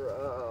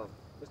Mr.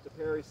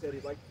 Perry said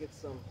he'd like to get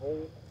some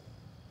whole.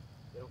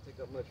 They don't take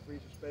up much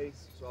freezer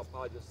space, so I'll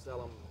probably just sell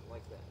them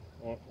like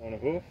that. On a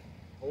hoof?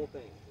 Whole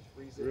thing, just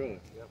freeze it. Really?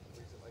 Yep,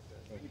 freeze it like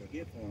that. Okay. What did you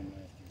get for them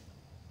last year?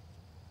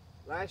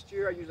 Last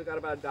year I usually got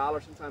about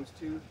 $1, sometimes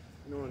 $2. You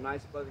know, a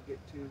nice bucket get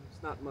 $2.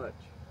 It's not much.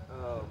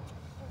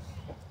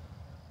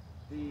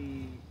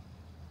 The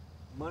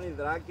money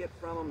that I get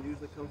from them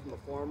usually comes from a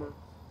farmer.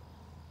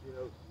 You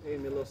know,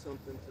 paying me a little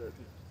something to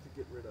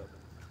get rid of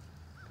them,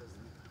 because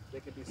they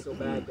can be so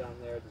bad down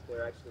there that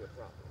they're actually a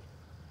problem.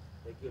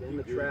 They get in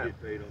the trap. You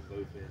get paid on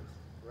both ends.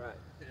 Right.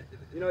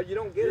 You know, you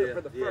don't get it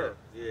for the fur.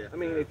 Yeah. I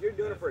mean, if you're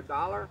doing it for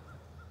 $1,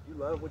 you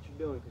love what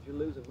you're doing because you're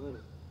losing money.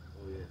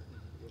 Oh yeah.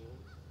 You know?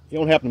 You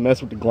don't happen to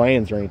mess with the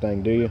glands or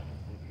anything, do you?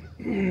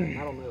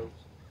 I don't know.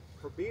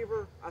 For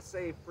beaver, I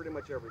save pretty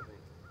much everything.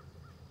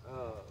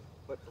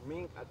 But for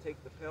mink, I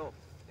take the pelt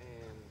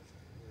and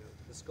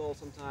the skull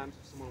sometimes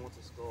if someone wants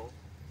a skull.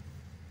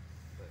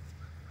 But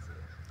that's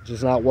it.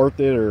 Just not worth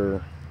it,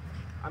 or?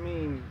 I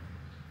mean,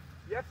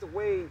 you have to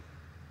weigh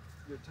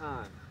your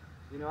time.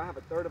 You know, I have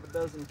a third of a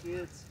dozen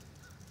kids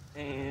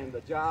and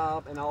a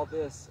job and all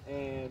this,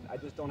 and I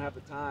just don't have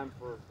the time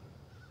for,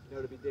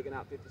 to be digging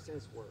out 50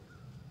 cents worth.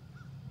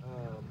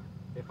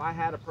 If I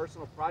had a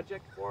personal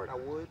project for it, I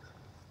would.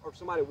 Or if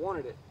somebody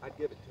wanted it, I'd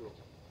give it to them.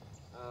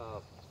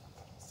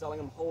 Selling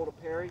them whole to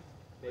Perry,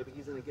 maybe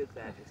he's going to get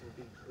that. It's going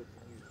to be good to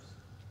use.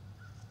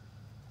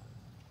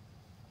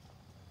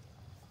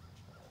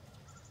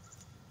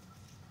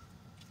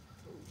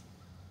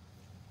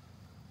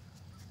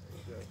 There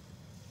you go.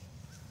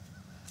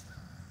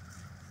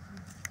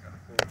 Got a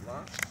full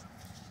block.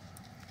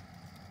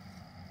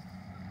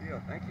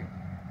 Deal, thank you.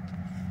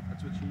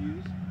 That's what you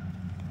use?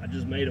 I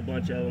just made a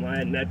bunch of them. I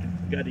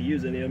hadn't got to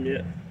use any of them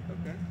yet.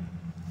 Okay.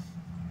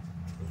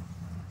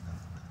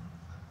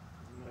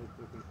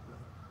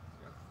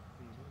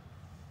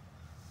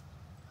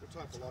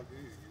 What type of lock do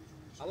you use?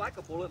 I like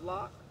a bullet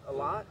lock a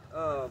lot.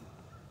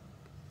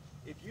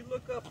 If you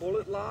look up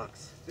bullet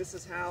locks, this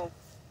is how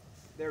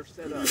they're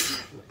set up.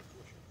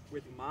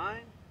 With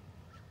mine,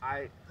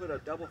 I put a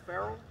double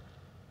ferrule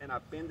and I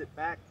bend it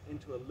back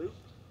into a loop,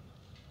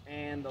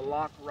 and the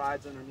lock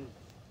rides underneath.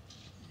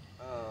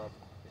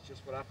 It's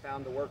just what I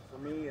found to work for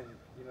me, and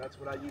that's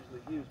what I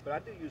usually use. But I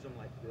do use them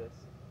like this.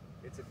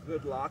 It's a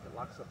good lock. It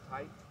locks up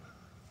tight.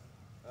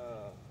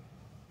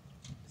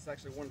 It's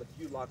actually one of the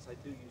few locks I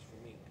do use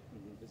for me.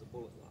 Is a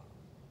bullet lock.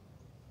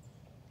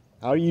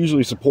 How are you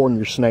usually supporting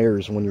your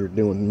snares when you're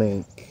doing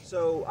mink?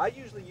 So I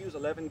usually use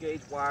 11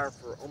 gauge wire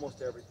for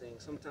almost everything.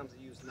 Sometimes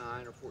I use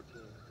 9 or 14,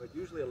 but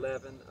usually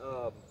 11.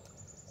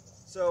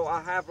 So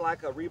I have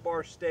like a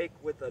rebar stake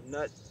with a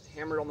nut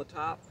hammered on the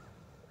top,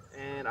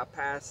 and I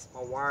pass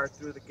my wire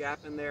through the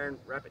gap in there and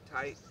wrap it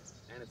tight,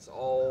 and it's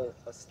all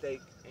a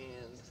stake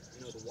and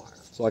the wire.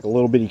 It's like a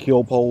little bitty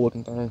kill pole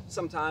looking thing?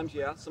 Sometimes,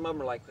 yeah. Some of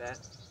them are like that.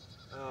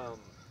 I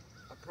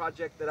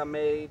project that I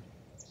made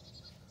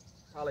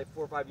probably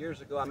 4 or 5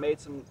 years ago. I made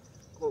some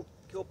quote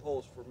kill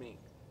poles for mink.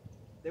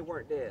 They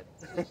weren't dead,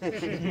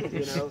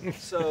 you know.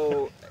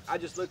 So I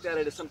just looked at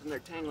it as something they're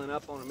tangling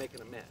up on and making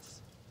a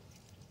mess.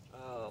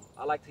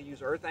 I like to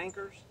use earth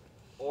anchors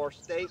or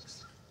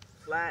stakes,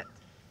 flat,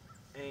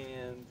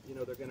 and you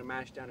know they're going to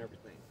mash down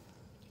everything.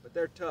 But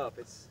they're tough.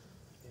 It's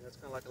it's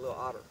kind of like a little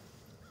otter.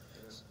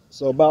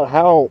 So about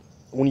how,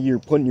 when you're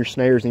putting your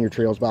snares in your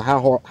trails, about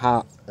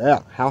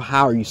how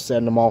high are you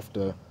setting them off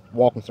the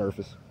walking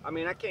surface? I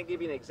mean, I can't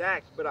give you an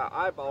exact, but I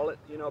eyeball it,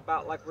 you know,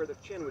 about like where the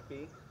chin would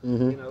be,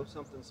 Mm-hmm. you know,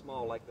 something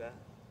small like that.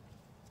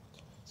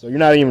 So you're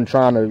not even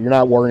you're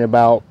not worrying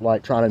about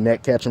like trying to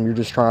net catch them. You're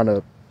just trying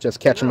to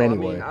catch them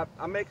anyway. I mean,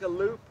 I make a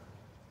loop.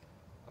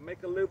 I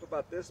make a loop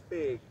about this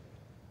big,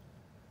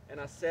 and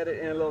I set it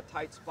in a little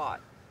tight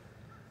spot.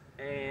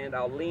 And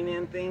I'll lean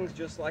in things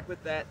just like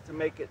with that to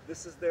make it.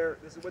 This is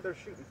what they're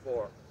shooting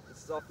for.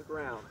 This is off the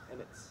ground,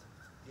 and it's,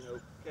 you know,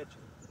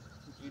 catching.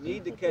 You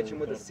need to catch them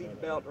with a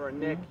seat belt or a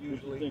neck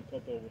usually,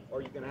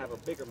 or you're gonna have a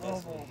bigger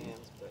mess in your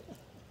hands. But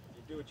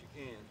you do what you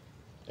can.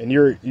 And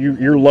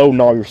you're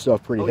loading all your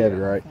stuff pretty heavy,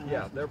 yeah. right?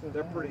 Yeah, they're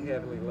pretty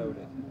heavily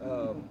loaded.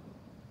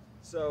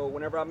 So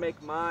whenever I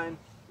make mine,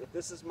 if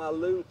this is my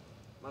loop,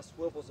 my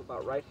swivel's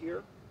about right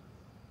here.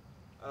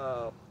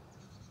 And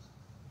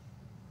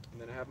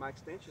then I have my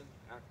extension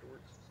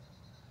afterwards,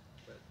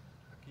 but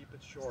I keep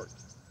it short.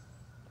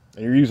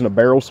 And you're using a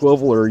barrel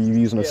swivel, or are you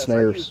using a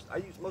snares?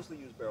 I mostly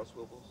use barrel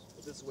swivels.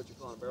 But this is what you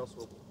call a barrel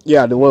swivel.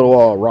 Yeah, the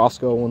little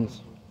Roscoe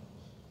ones.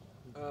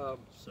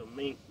 So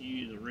mink, you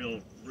use a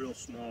real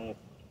small.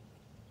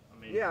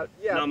 I mean, yeah.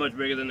 Not much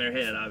bigger than their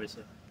head,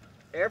 obviously.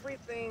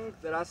 Everything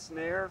that I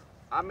snare,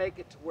 I make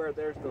it to where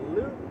there's the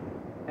loop,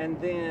 and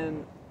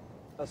then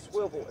a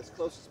swivel as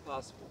close as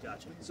possible.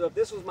 Gotcha. So if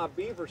this was my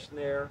beaver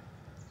snare,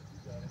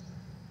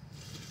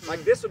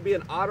 like this would be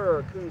an otter or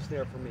a coon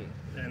snare for me.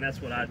 And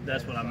that's what I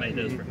made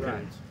those for Right.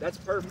 coons. That's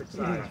perfect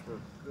size for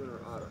coon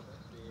or otter.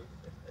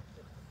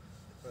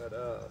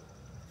 But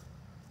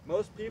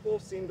most people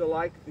seem to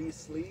like these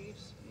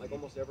sleeves, like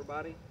almost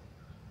everybody.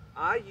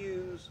 I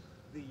use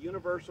the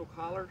universal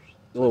collars,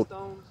 The little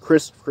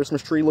twist-ons.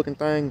 Christmas tree looking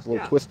things,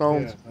 little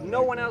twist-ons. Yeah.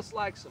 No one else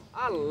likes them.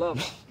 I love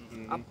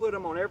them. I put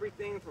them on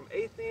everything from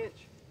 1/8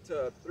 inch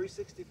to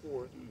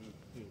 3/64.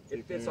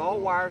 It fits all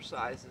wire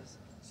sizes,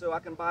 so I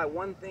can buy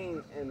one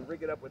thing and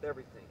rig it up with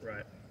everything.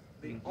 Right.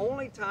 The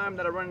only time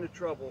that I run into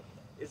trouble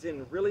is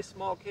in really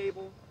small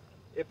cable.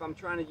 If I'm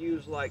trying to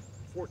use like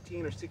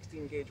 14 or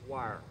 16 gauge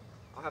wire,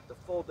 I'll have to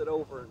fold it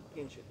over and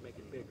pinch it and make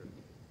it bigger.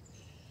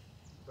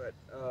 But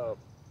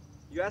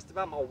you asked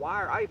about my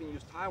wire. I even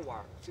use tie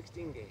wire,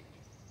 16 gauge,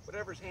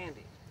 whatever's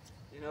handy.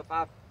 You know, if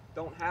I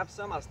don't have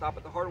some, I'll stop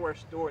at the hardware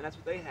store and that's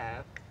what they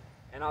have,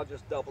 and I'll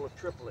just double or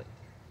triple it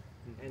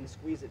and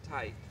squeeze it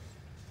tight.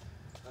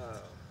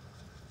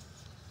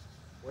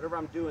 Whatever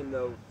I'm doing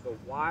though, the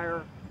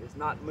wire is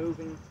not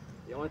moving.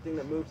 The only thing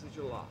that moves is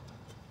your lock.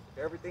 If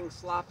everything's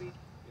sloppy,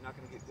 you're not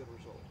going to get good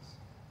results.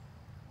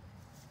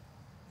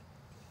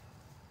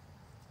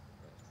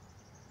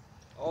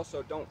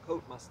 Also, don't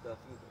coat my stuff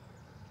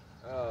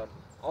either.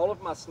 All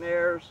of my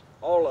snares,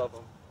 all of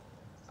them,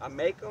 I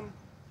make them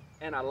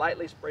and I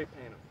lightly spray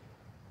paint them.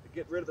 To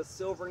get rid of the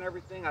silver and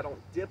everything, I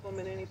don't dip them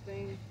in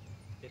anything.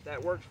 If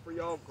that works for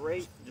y'all,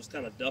 great. Just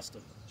kind of dust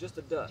them. Just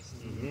a dust,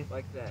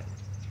 like that.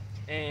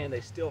 And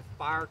they still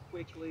fire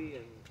quickly.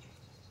 And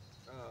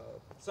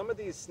some of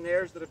these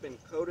snares that have been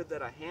coated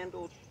that I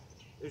handled,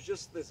 there's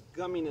just this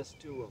gumminess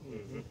to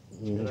them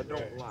that I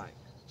don't like.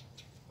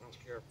 I don't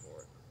care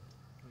for it.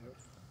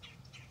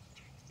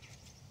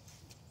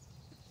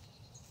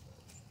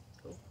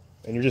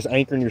 And you're just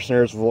anchoring your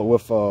snares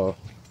with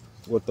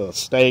a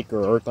stake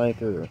or earth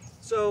anchor.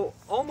 So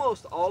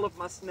almost all of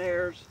my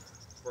snares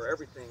for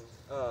everything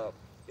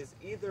is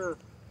either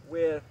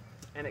with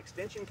an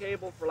extension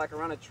cable for like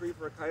around a tree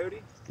for a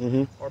coyote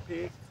or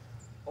pig,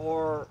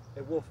 or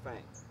a wolf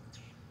fang.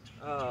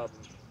 A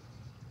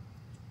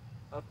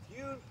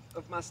few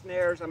of my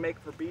snares I make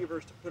for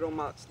beavers to put on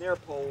my snare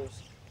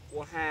poles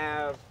will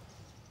have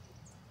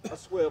a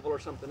swivel or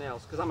something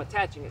else because I'm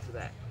attaching it to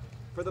that.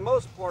 For the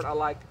most part, I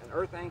like an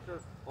earth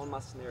anchor on my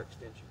snare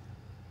extension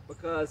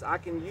because I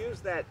can use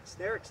that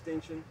snare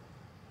extension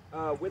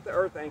with the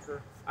earth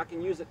anchor. I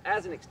can use it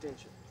as an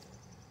extension.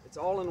 It's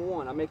all in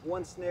one. I make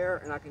one snare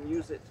and I can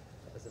use it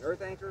as an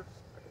earth anchor.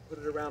 I can put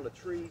it around a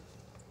tree.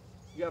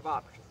 You have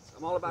options.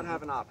 I'm all about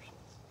having options.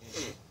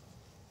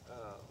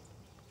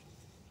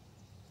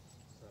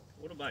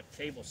 What about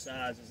cable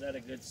size? Is that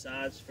a good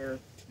size for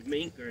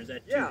mink, or is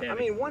that too heavy? I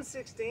mean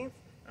 1/16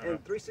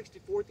 and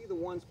 3/64, either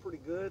one's pretty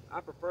good.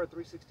 I prefer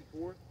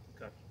 3/64.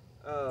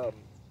 Okay.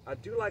 I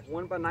do like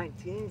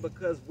 1/19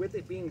 because with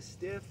it being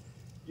stiff,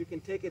 you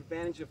can take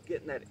advantage of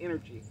getting that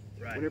energy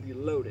whenever you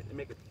load it and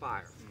make it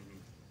fire.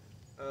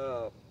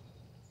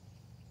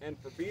 And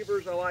for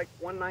beavers, I like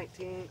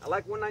 1/19. I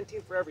like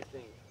 1/19 for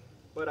everything,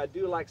 but I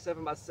do like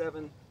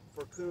 7x7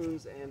 for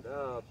coons and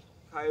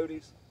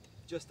coyotes,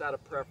 just out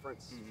of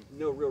preference.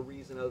 No real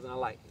reason other than I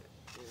like it.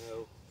 You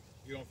know.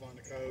 You don't find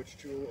the coyotes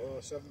chew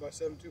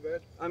 7x7 too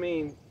bad? I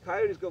mean,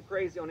 coyotes go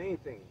crazy on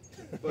anything,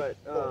 but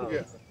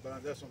Yeah,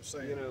 but that's what I'm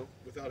saying. you know,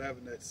 without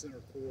having that center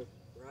core.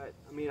 right.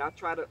 I mean, I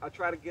try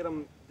to get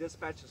them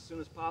dispatched as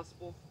soon as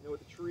possible. You know,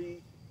 with the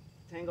tree,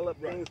 tangle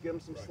up things, give them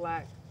some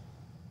slack.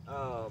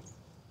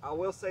 I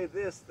will say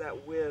this,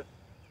 that with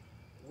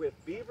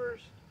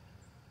beavers,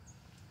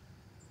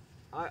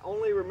 I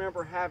only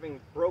remember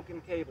having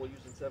broken cable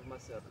using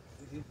 7x7.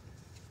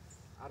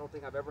 I don't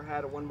think I've ever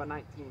had a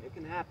 1x19. It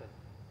can happen,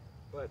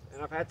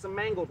 and I've had some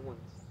mangled ones.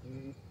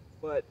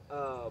 But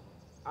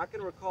I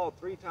can recall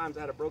 3 times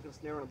I had a broken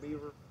snare on a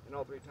beaver, and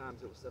all 3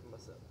 times it was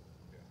 7x7.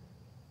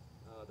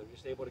 They're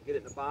just able to get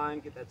it in a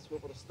bind, get that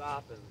swivel to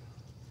stop, and.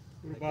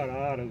 What about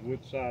otters?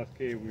 What size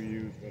cable you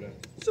use for that?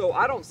 So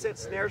I don't set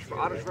snares for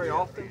otters very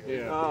often.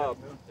 Yeah.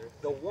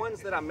 The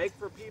ones that I make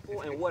for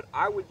people and what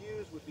I would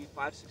use would be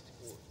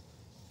 5/64.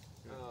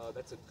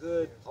 That's a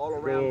good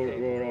all-around cable.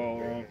 Good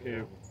all-around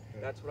cable.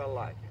 That's what I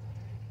like.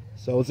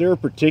 So is there a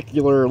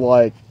particular,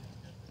 like,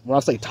 when I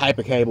say type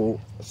of cable,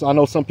 so I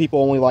know some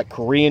people only like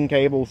Korean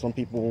cable, some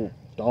people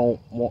don't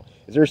want,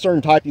 is there a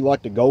certain type you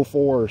like to go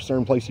for, or a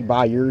certain place you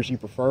buy yours you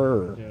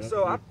prefer? Or? Yeah,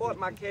 So I've bought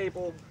my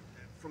cable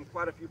from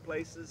quite a few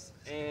places,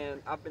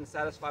 and I've been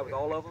satisfied with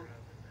all of them.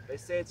 They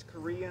say it's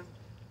Korean.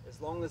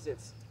 As long as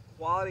it's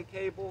quality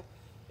cable,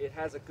 it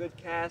has a good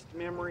cast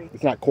memory.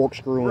 It's not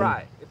corkscrewing.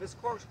 Right. If it's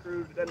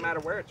corkscrewed, it doesn't matter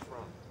where it's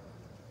from.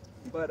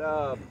 But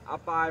I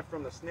buy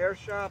from the snare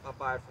shop. I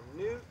buy from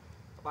Newt.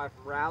 I buy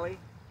from Raleigh.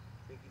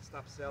 I think he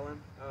stopped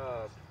selling.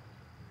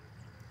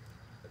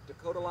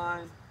 Dakota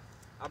Line.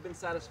 I've been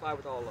satisfied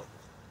with all of them.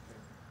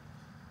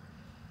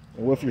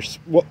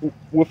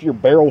 With your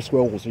barrel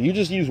swivels, do you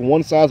just use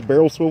one size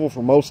barrel swivel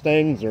for most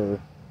things,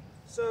 or?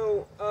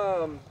 So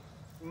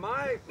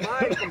my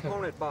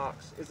component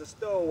box is a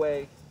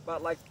stowaway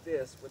about like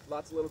this with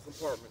lots of little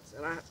compartments,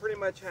 and I pretty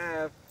much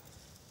have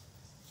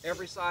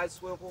every size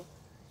swivel,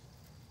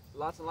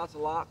 lots and lots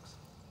of locks.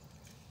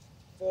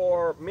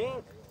 For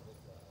mink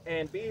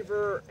and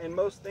beaver and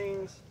most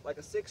things, like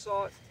a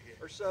 6/0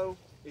 or so,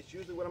 is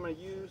usually what I'm going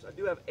to use. I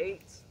do have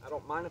 8s. I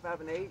don't mind if I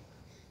have an 8.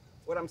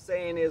 What I'm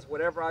saying is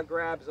whatever I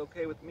grab is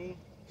okay with me.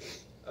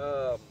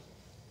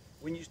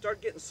 When you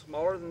start getting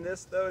smaller than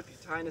this, though, if you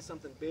tie into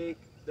something big,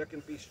 there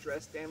can be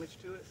stress damage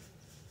to it.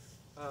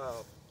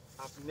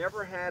 I've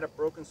never had a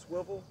broken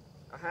swivel.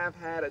 I have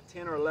had a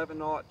 10 or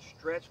 11/0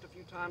 stretched a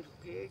few times with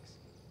pigs,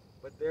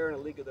 but they're in a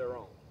league of their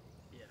own.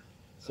 Yeah.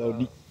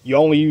 So you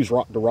only use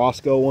the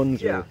Roscoe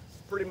ones? Yeah, or?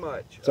 pretty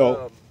much.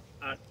 So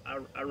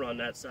I run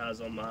that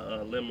size on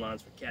my limb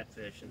lines for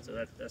catfish, and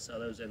so that's how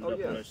those end up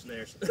yeah. on those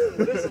snares.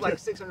 This is like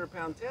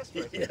 600-pound test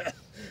right there.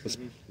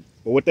 Yeah.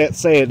 But with that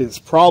said, it's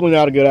probably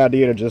not a good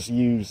idea to just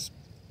use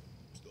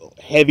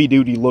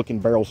heavy-duty looking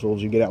barrel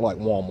swivels you get at like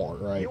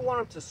Walmart, right? You want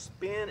them to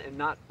spin and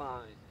not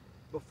bind.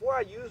 Before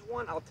I use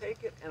one, I'll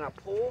take it and I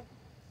pull,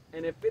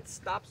 and if it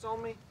stops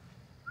on me,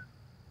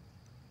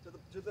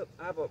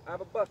 I have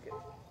a bucket.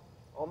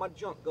 All my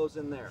junk goes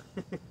in there,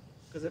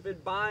 because if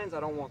it binds, I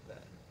don't want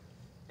that.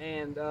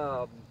 And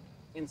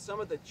in some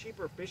of the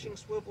cheaper fishing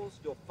swivels,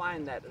 you'll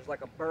find that there's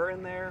like a burr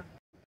in there.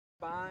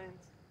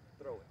 Binds,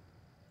 throw it.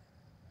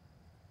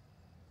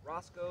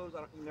 Roscoe's,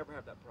 you never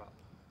have that problem.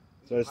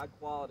 So it's high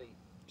quality.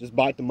 just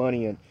bite the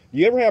money in. Do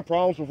you ever have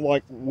problems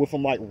with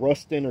them like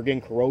rusting or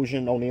getting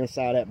corrosion on the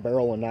inside of that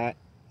barrel and not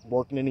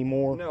working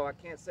anymore? No, I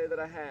can't say that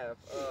I have.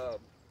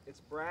 It's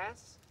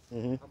brass.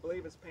 Mm-hmm. I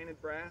believe it's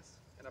painted brass,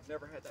 and I've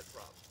never had that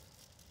problem.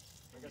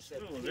 Like I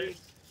said,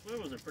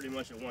 Swivels are pretty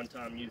much a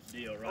one-time use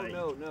deal, right?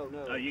 Oh, no.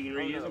 Oh, you can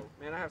reuse them?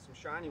 Man, I have some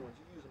shiny ones.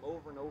 You use them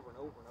over and over and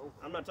over and over.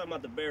 I'm not talking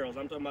about the barrels.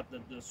 I'm talking about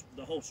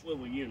the whole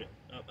swivel unit.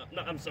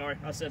 No, I'm sorry.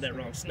 I said that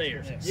wrong.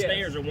 Snares. Yes.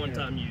 Snares are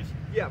one-time use.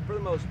 Yeah, for the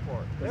most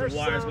part. The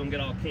wire's going to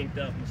get all kinked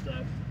up and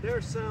stuff.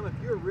 There's some, if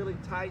you're really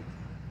tight,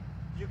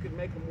 you can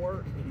make them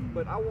work,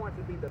 but I want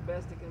it to be the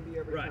best it can be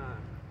every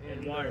time.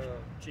 And wire's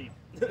cheap.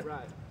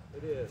 Right,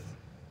 it is.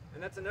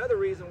 And that's another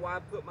reason why I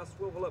put my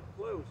swivel up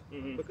close,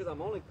 because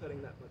I'm only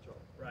cutting that much off.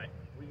 Right.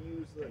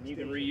 Reuse the And you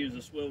can reuse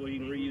the swivel, you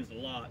can reuse the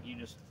lock, you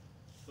just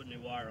put new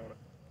wire on it.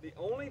 The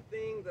only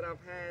thing that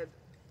I've had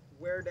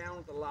wear down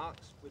with the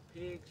locks with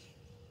pigs,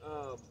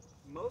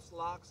 most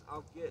locks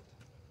I'll get,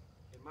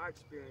 in my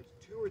experience,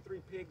 2 or 3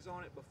 pigs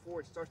on it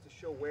before it starts to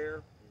show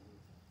wear.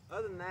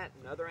 Other than that,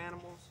 in other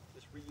animals,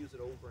 just reuse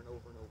it over and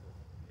over and over.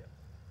 Yeah.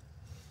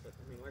 But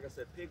I mean, like I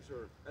said, pigs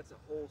that's a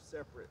whole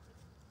separate,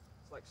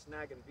 it's like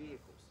snagging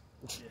vehicles.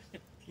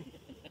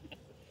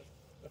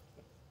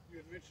 You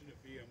had mentioned the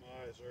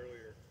BMIs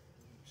earlier.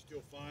 You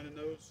still finding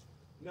those?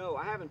 No,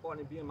 I haven't bought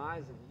any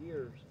BMIs in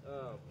years.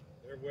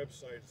 Their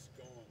website's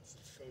gone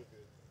since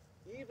COVID.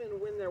 Even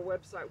when their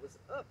website was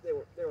up, they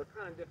were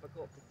kind of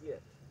difficult to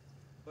get.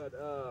 But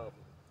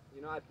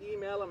you know, I'd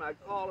email them,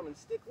 I'd call them, and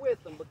stick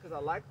with them because I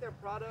like their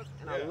product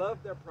and I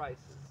love their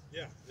prices.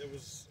 Yeah, it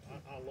was.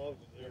 I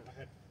loved it. I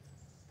had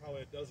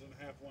probably a dozen and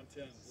a half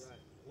 110s. Right.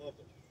 Loved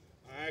them.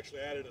 I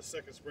actually added a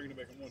second spring to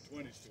make them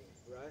 120s to them.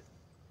 Right.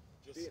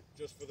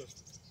 Just for the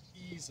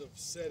ease of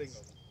setting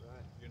of them.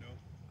 Right. You know.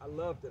 I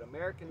loved it.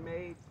 American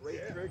made, great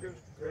triggers,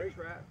 great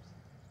traps.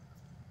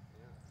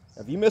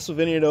 Have you messed with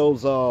any of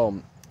those?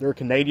 They're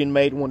Canadian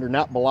made when they're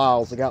not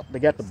Belials. They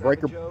got the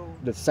breaker,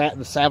 the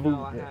Savu.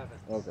 No, I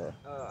haven't. Okay.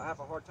 I have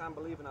a hard time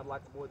believing I'd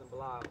like them more than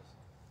Belials.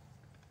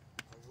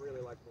 I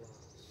really like Belials.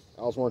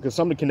 I was wondering because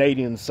some of the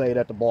Canadians say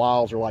that the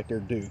Belials are like their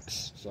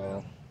Dukes. So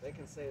yeah, they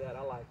can say that.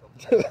 I like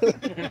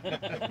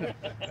them.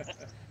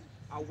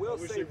 I will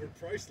wish say they were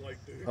priced like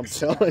Dukes. I'm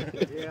telling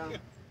you. Yeah.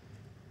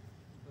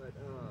 But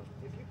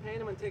if you paint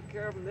them and take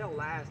care of them, they'll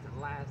last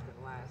and last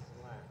and last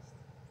and last.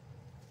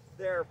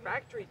 Their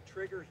factory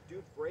triggers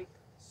do break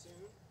soon.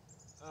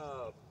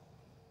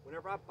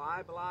 Whenever I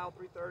buy Belial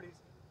 330s,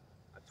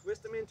 I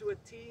twist them into a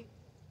T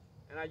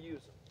and I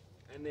use them.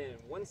 And then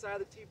one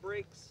side of the T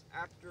breaks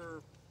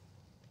after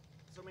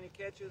so many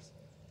catches,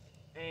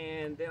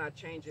 and then I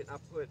change it and I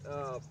put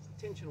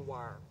tension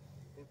wire,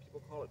 and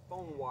people call it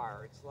phone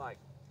wire. It's like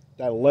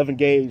That 11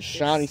 gauge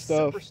shiny it's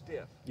stuff. super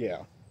stiff.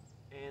 Yeah.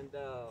 And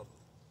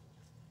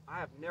I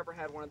have never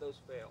had one of those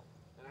fail.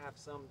 And I have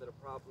some that are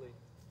probably,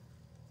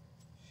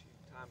 shoot,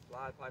 time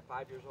flies, probably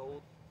 5 years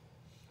old.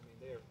 I mean,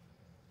 they're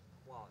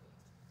quality.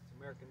 It's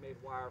American made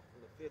wire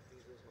from the 50s.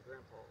 It was my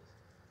grandpa's.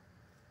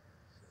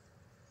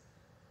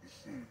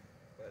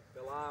 But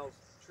Belial's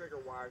trigger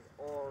wires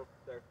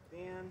they're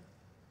thin and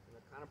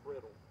they're kind of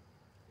brittle.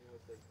 You know,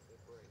 they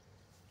break.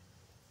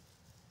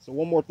 So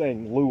one more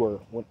thing,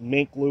 lure.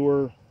 Mink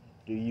lure.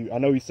 I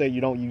know you say you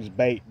don't use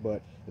bait,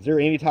 but is there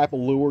any type of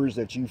lures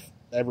that you've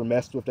ever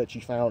messed with that you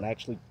found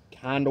actually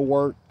kind of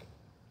work?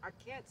 I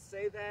can't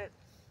say that.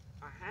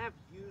 I have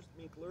used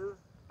mink lure.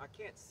 I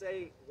can't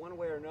say one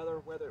way or another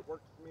whether it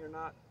worked for me or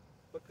not,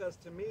 because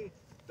to me,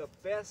 the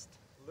best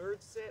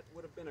lured set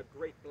would have been a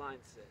great blind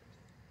set.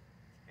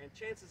 And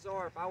chances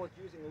are, if I was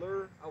using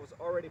lure, I was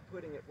already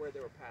putting it where they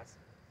were passing.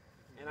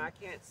 And I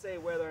can't say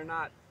whether or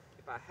not,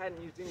 if I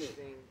hadn't used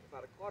anything, if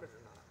I'd have caught it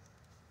or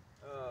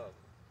not.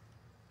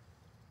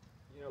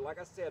 You know, like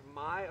I said,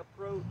 my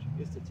approach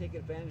is to take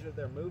advantage of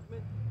their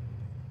movement,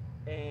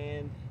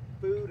 and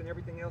food and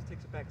everything else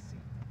takes a back seat.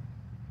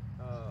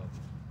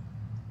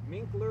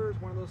 Mink lure is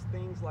one of those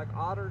things like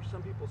otter.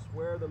 Some people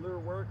swear the lure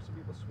works, some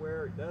people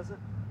swear it doesn't.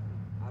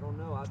 I don't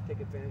know. I take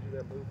advantage of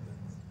their movements.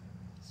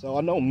 So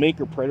I know mink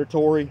are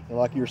predatory, and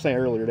like you were saying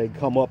earlier, they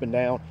come up and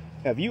down.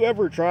 Have you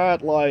ever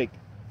tried like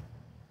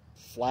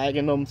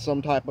flagging them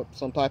some type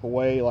of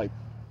way? Like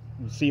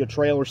you see a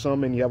trail or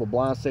something, and you have a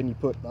blind set, and you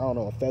put, I don't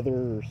know, a feather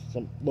or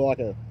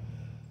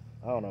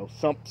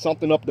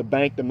something up the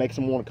bank that makes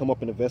them want to come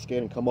up and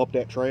investigate and come up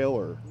that trail,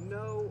 or?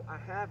 No, I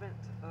haven't.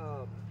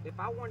 If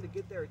I wanted to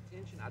get their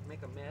attention, I'd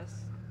make a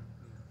mess,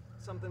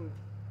 something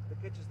that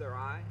catches their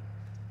eye.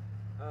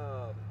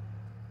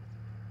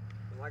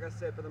 Like I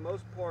said, for the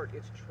most part,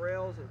 it's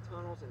trails and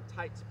tunnels and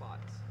tight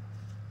spots.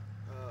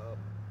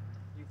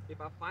 If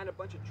I find a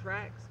bunch of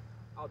tracks,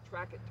 I'll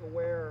track it to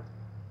where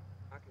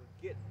I can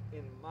get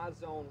in my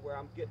zone where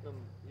I'm getting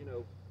them, you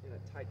know, in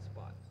a tight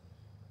spot.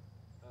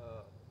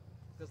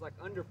 Because like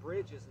under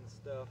bridges and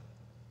stuff,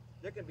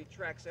 there can be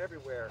tracks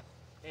everywhere,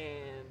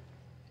 and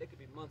it could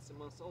be months and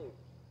months old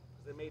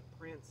because they made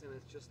prints and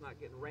it's just not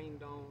getting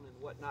rained on and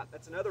whatnot.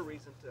 That's another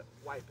reason to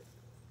wipe it,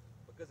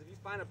 because if you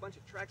find a bunch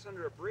of tracks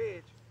under a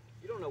bridge,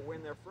 you don't know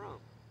when they're from.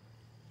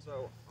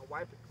 So I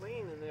wipe it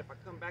clean, and then if I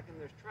come back and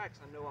there's tracks,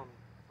 I know I'm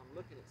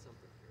looking at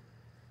something here.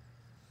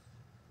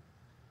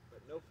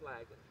 But no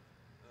flagging.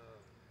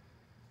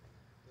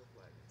 No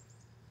flagging.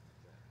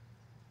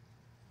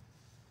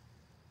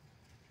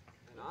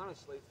 And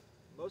honestly,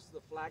 most of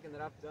the flagging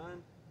that I've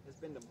done has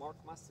been to mark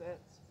my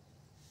sets.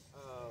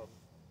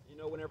 You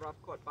know, whenever I've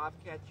caught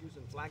bobcats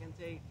using flagging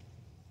tape,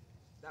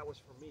 that was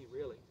for me,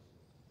 really.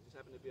 There just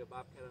happened to be a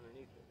bobcat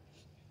underneath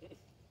it.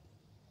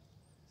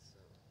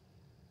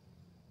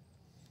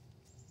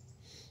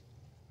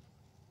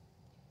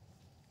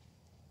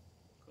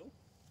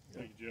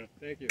 Thank you, Jeff.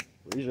 Thank you.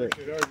 Appreciate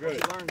it. Very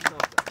good. Learn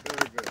something.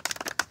 Very good.